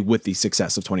probably with the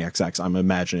success of 20XX, I'm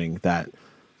imagining that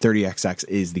 30XX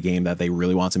is the game that they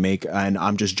really want to make. And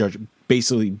I'm just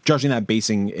basing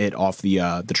it off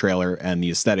the trailer and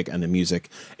the aesthetic and the music.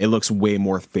 It looks way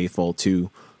more faithful to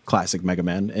classic Mega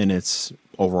Man in its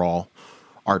overall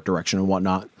art direction and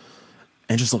whatnot.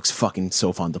 And just looks fucking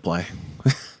so fun to play.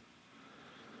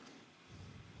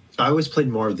 I always played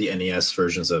more of the NES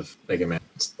versions of Mega Man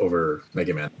over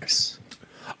Mega Man X.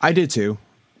 I did too.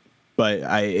 But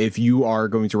if you are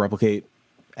going to replicate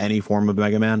any form of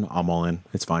Mega Man, I'm all in.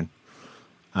 It's fine.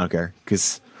 I don't care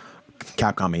because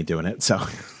Capcom ain't doing it. So,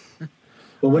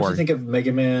 well, what do you think of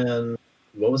Mega Man?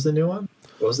 What was the new one?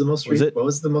 What was the most recent?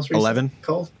 11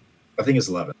 called? I think it's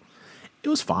 11. It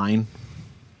was fine.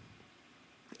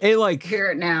 It like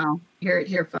hear it now. Hear it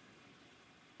here. It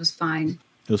was fine.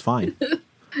 It was fine.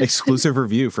 Exclusive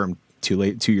review from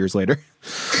 2 years later.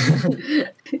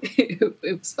 It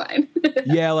was fine.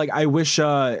 Yeah, like I wish.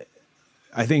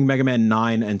 I think Mega Man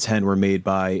 9 and 10 were made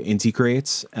by Inti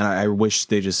Creates, and I wish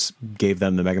they just gave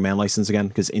them the Mega Man license again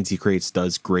because Inti Creates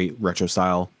does great retro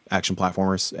style action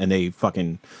platformers, and they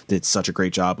fucking did such a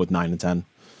great job with 9 and 10.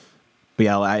 But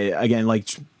yeah, like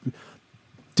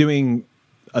doing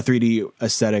a 3D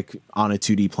aesthetic on a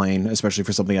 2D plane, especially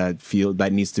for something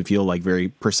that needs to feel like very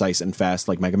precise and fast,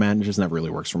 like Mega Man, it just never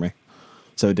really works for me.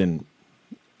 So it didn't.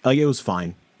 Like it was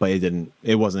fine, but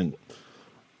it wasn't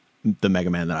the Mega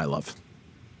Man that I love.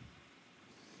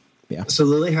 Yeah. So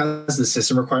Lily has the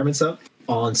system requirements up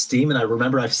on Steam, and I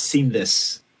remember I've seen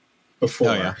this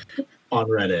before on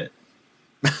Reddit.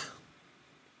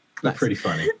 That's pretty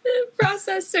funny.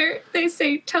 processor. They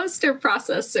say toaster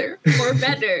processor or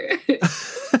better.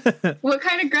 What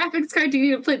kind of graphics card do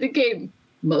you need to play the game?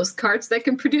 Most cards that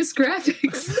can produce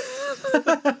graphics.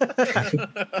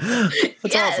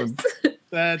 That's awesome.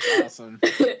 That's awesome.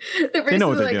 They're basically know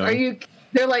what they're like, doing.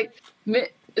 they're like,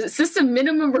 system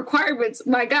minimum requirements.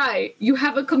 My guy, you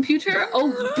have a computer?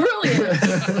 Oh, brilliant.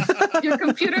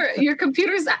 Your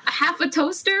computer's half a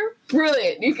toaster?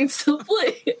 Brilliant. You can still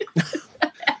play it.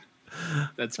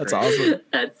 That's awesome.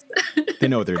 They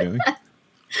know what they're doing.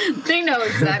 They know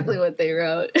exactly what they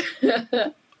wrote.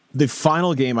 The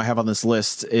final game I have on this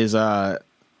list is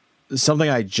something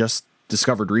I just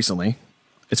discovered recently.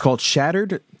 It's called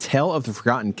Shattered: Tale of the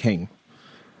Forgotten King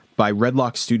by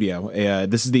Redlock Studio.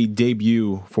 This is the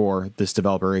debut for this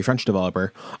developer, a French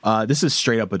developer. This is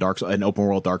straight up an open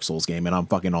world Dark Souls game, and I'm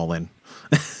fucking all in.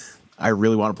 I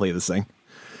really want to play this thing.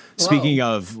 Whoa. Speaking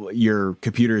of your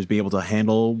computers being able to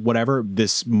handle whatever,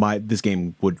 this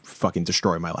game would fucking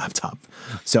destroy my laptop.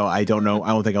 So I don't know. I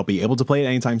don't think I'll be able to play it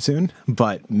anytime soon.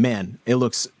 But man, it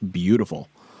looks beautiful.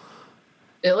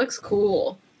 It looks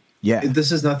cool. Yeah.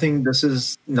 This is not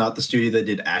the studio that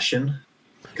did Ashen,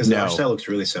 because the art style looks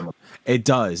really similar. It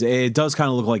does. It does kind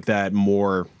of look like that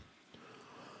more.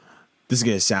 This is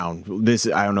gonna sound.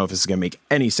 I don't know if this is gonna make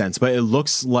any sense, but it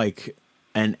looks like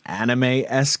an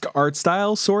anime-esque art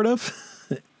style, sort of.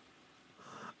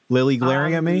 Lily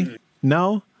glaring at me?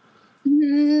 No?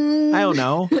 I don't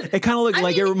know. It kind of looked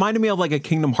like it reminded me of like a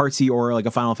Kingdom Heartsy or like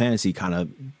a Final Fantasy kind of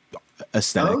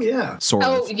aesthetic. Oh yeah, sort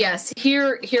of. Oh yes,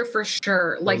 here for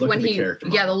sure. Like when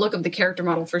the look of the character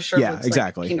model for sure. Yeah, looks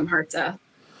exactly. Like Kingdom Hearts.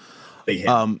 Big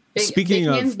hand. Speaking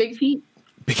of hands, big feet.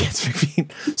 Big hands, big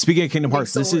feet. Speaking of Kingdom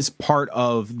Hearts, this is part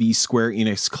of the Square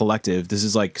Enix collective. This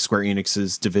is like Square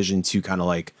Enix's division to kind of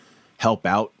like help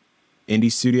out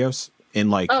indie studios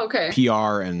in like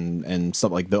PR and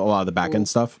stuff like a lot of the back end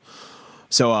stuff.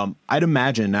 So I'd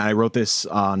imagine, and I wrote this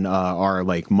on our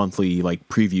like monthly like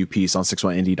preview piece on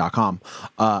 61indie.com.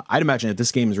 I'd imagine if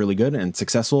this game is really good and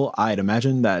successful, I'd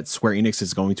imagine that Square Enix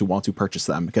is going to want to purchase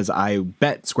them, because I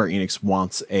bet Square Enix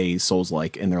wants a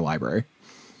Souls-like in their library.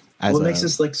 What makes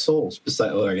this like Souls?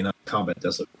 Besides, combat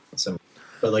does look similar,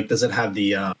 but like, does it have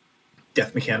the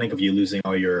death mechanic of you losing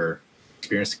all your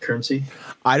experience currency?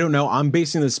 I don't know. I'm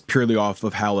basing this purely off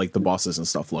of how like the bosses and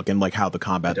stuff look and like how the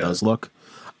combat does look.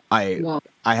 I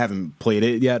haven't played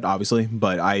it yet, obviously,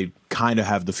 but I kind of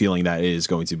have the feeling that it is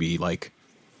going to be like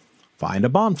find a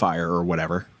bonfire or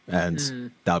whatever,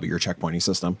 and that'll be your checkpointing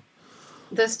system.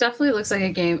 This definitely looks like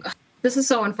a game. This is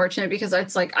so unfortunate because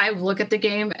it's like I look at the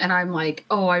game and I'm like,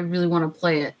 oh, I really want to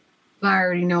play it, but I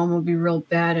already know I'm gonna be real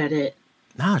bad at it.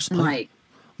 Nah, just play.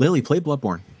 Lily, play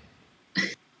Bloodborne.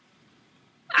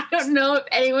 I don't know if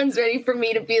anyone's ready for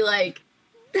me to be like,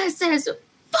 this is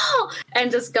fall,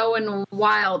 and just going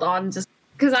wild on just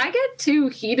because I get too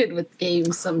heated with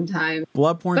games sometimes.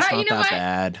 Bloodborne's not that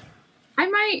bad. I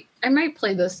might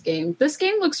play this game. This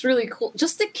game looks really cool.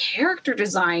 Just the character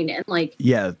design and like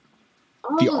the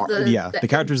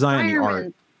character design and the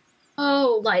art.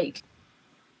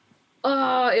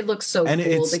 Oh, it looks so and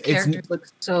cool. The characters look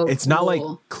so it's cool. not like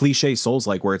cliche Souls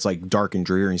like where it's like dark and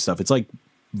dreary and stuff. It's like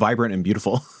vibrant and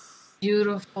beautiful.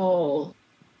 Beautiful.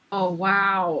 Oh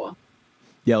wow.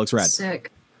 Yeah, it looks rad.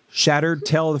 Sick. Shattered: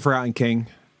 Tale of the Forgotten King,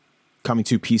 coming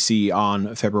to PC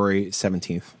on February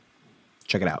 17th.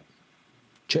 Check it out.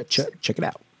 Check it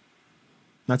out.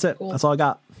 That's it. Cool. That's all I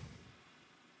got.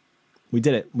 We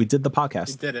did it. We did the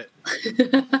podcast. We did it.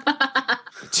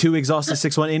 2 exhausted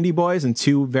 6-1 indie boys and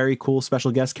 2 very cool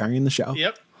special guests carrying the show.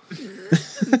 Yep.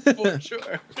 For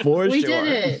sure. We did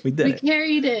it. We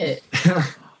carried it.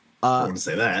 I wouldn't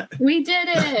say that. We did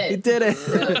it. We did it.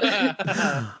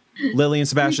 Lily and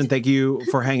Sebastian, thank you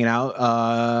for hanging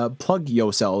out. Plug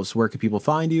yourselves. Where can people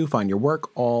find you, find your work,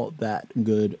 all that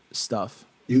good stuff?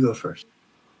 You go first.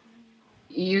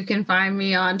 You can find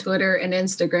me on Twitter and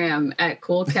Instagram at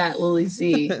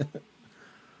CoolCatLilyZ.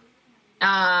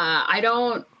 I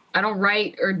don't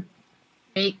write or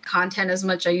make content as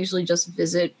much. I usually just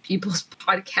visit people's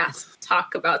podcasts,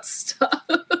 talk about stuff.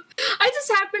 I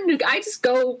just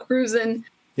go cruising,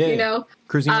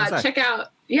 cruising. Check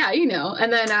out. Yeah,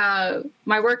 and then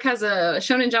my work has a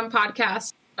Shonen Jump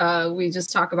podcast. We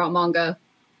just talk about manga.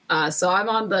 So I'm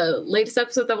on the latest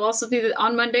episode that will also be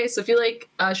on Monday. So if you like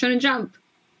Shonen Jump,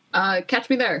 catch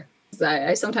me there.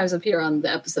 I sometimes appear on the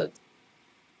episodes.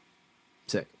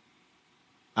 Sick.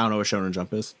 I don't know what Shonen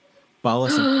Jump is, but I'll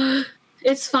listen.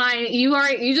 It's fine.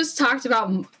 You just talked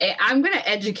about. I'm gonna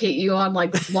educate you on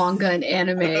like manga and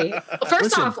anime.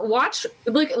 First off, watch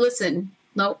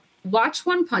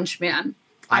One Punch Man.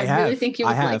 I really think you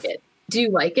would like it. Do you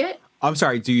like it? I'm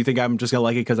sorry. Do you think I'm just gonna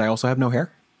like it because I also have no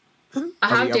hair?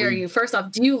 How dare you? First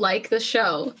off, do you like the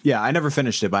show? Yeah, I never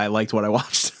finished it, but I liked what I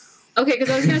watched. Okay, because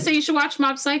I was gonna say you should watch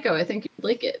Mob Psycho. I think you'd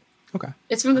like it. Okay.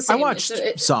 It's from the same. I watched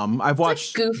some. I've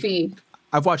watched like goofy.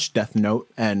 I've watched Death Note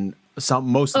and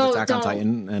most of Attack on don't.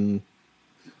 Titan and.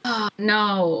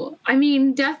 No, I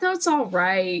mean Death Note's all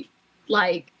right.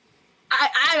 Like,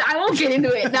 I won't get into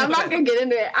it. No, I'm not gonna get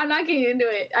into it. I'm not getting into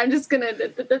it. I'm just gonna.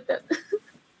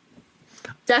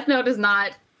 Death Note is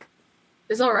not.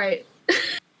 It's all right.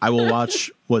 I will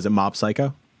watch. Was it Mob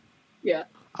Psycho? Yeah.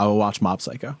 I will watch Mob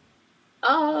Psycho.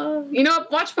 You know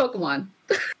what? Watch Pokemon.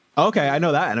 Okay, I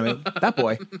know that anime. That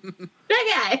boy.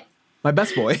 That guy. My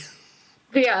best boy.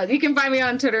 But yeah, you can find me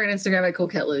on Twitter and Instagram at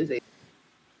CoolCatLizzy.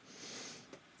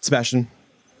 Sebastian.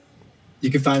 You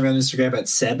can find me on Instagram at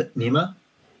Seb Nima.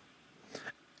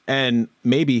 And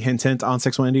maybe hint on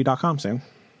 61indie.com soon.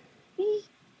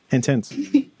 Hint.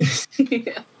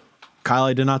 Yeah. Kyle,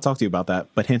 I did not talk to you about that,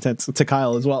 but hint to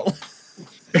Kyle as well.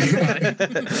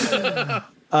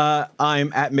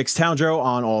 I'm at MixTownDro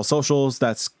on all socials.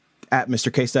 That's at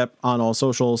Mr. K-Step on all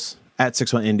socials. At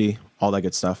 61indie, all that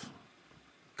good stuff.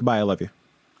 Goodbye, I love you.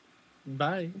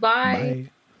 Bye. Bye.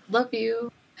 Love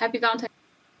you. Happy Valentine's.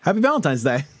 Happy Valentine's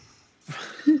Day.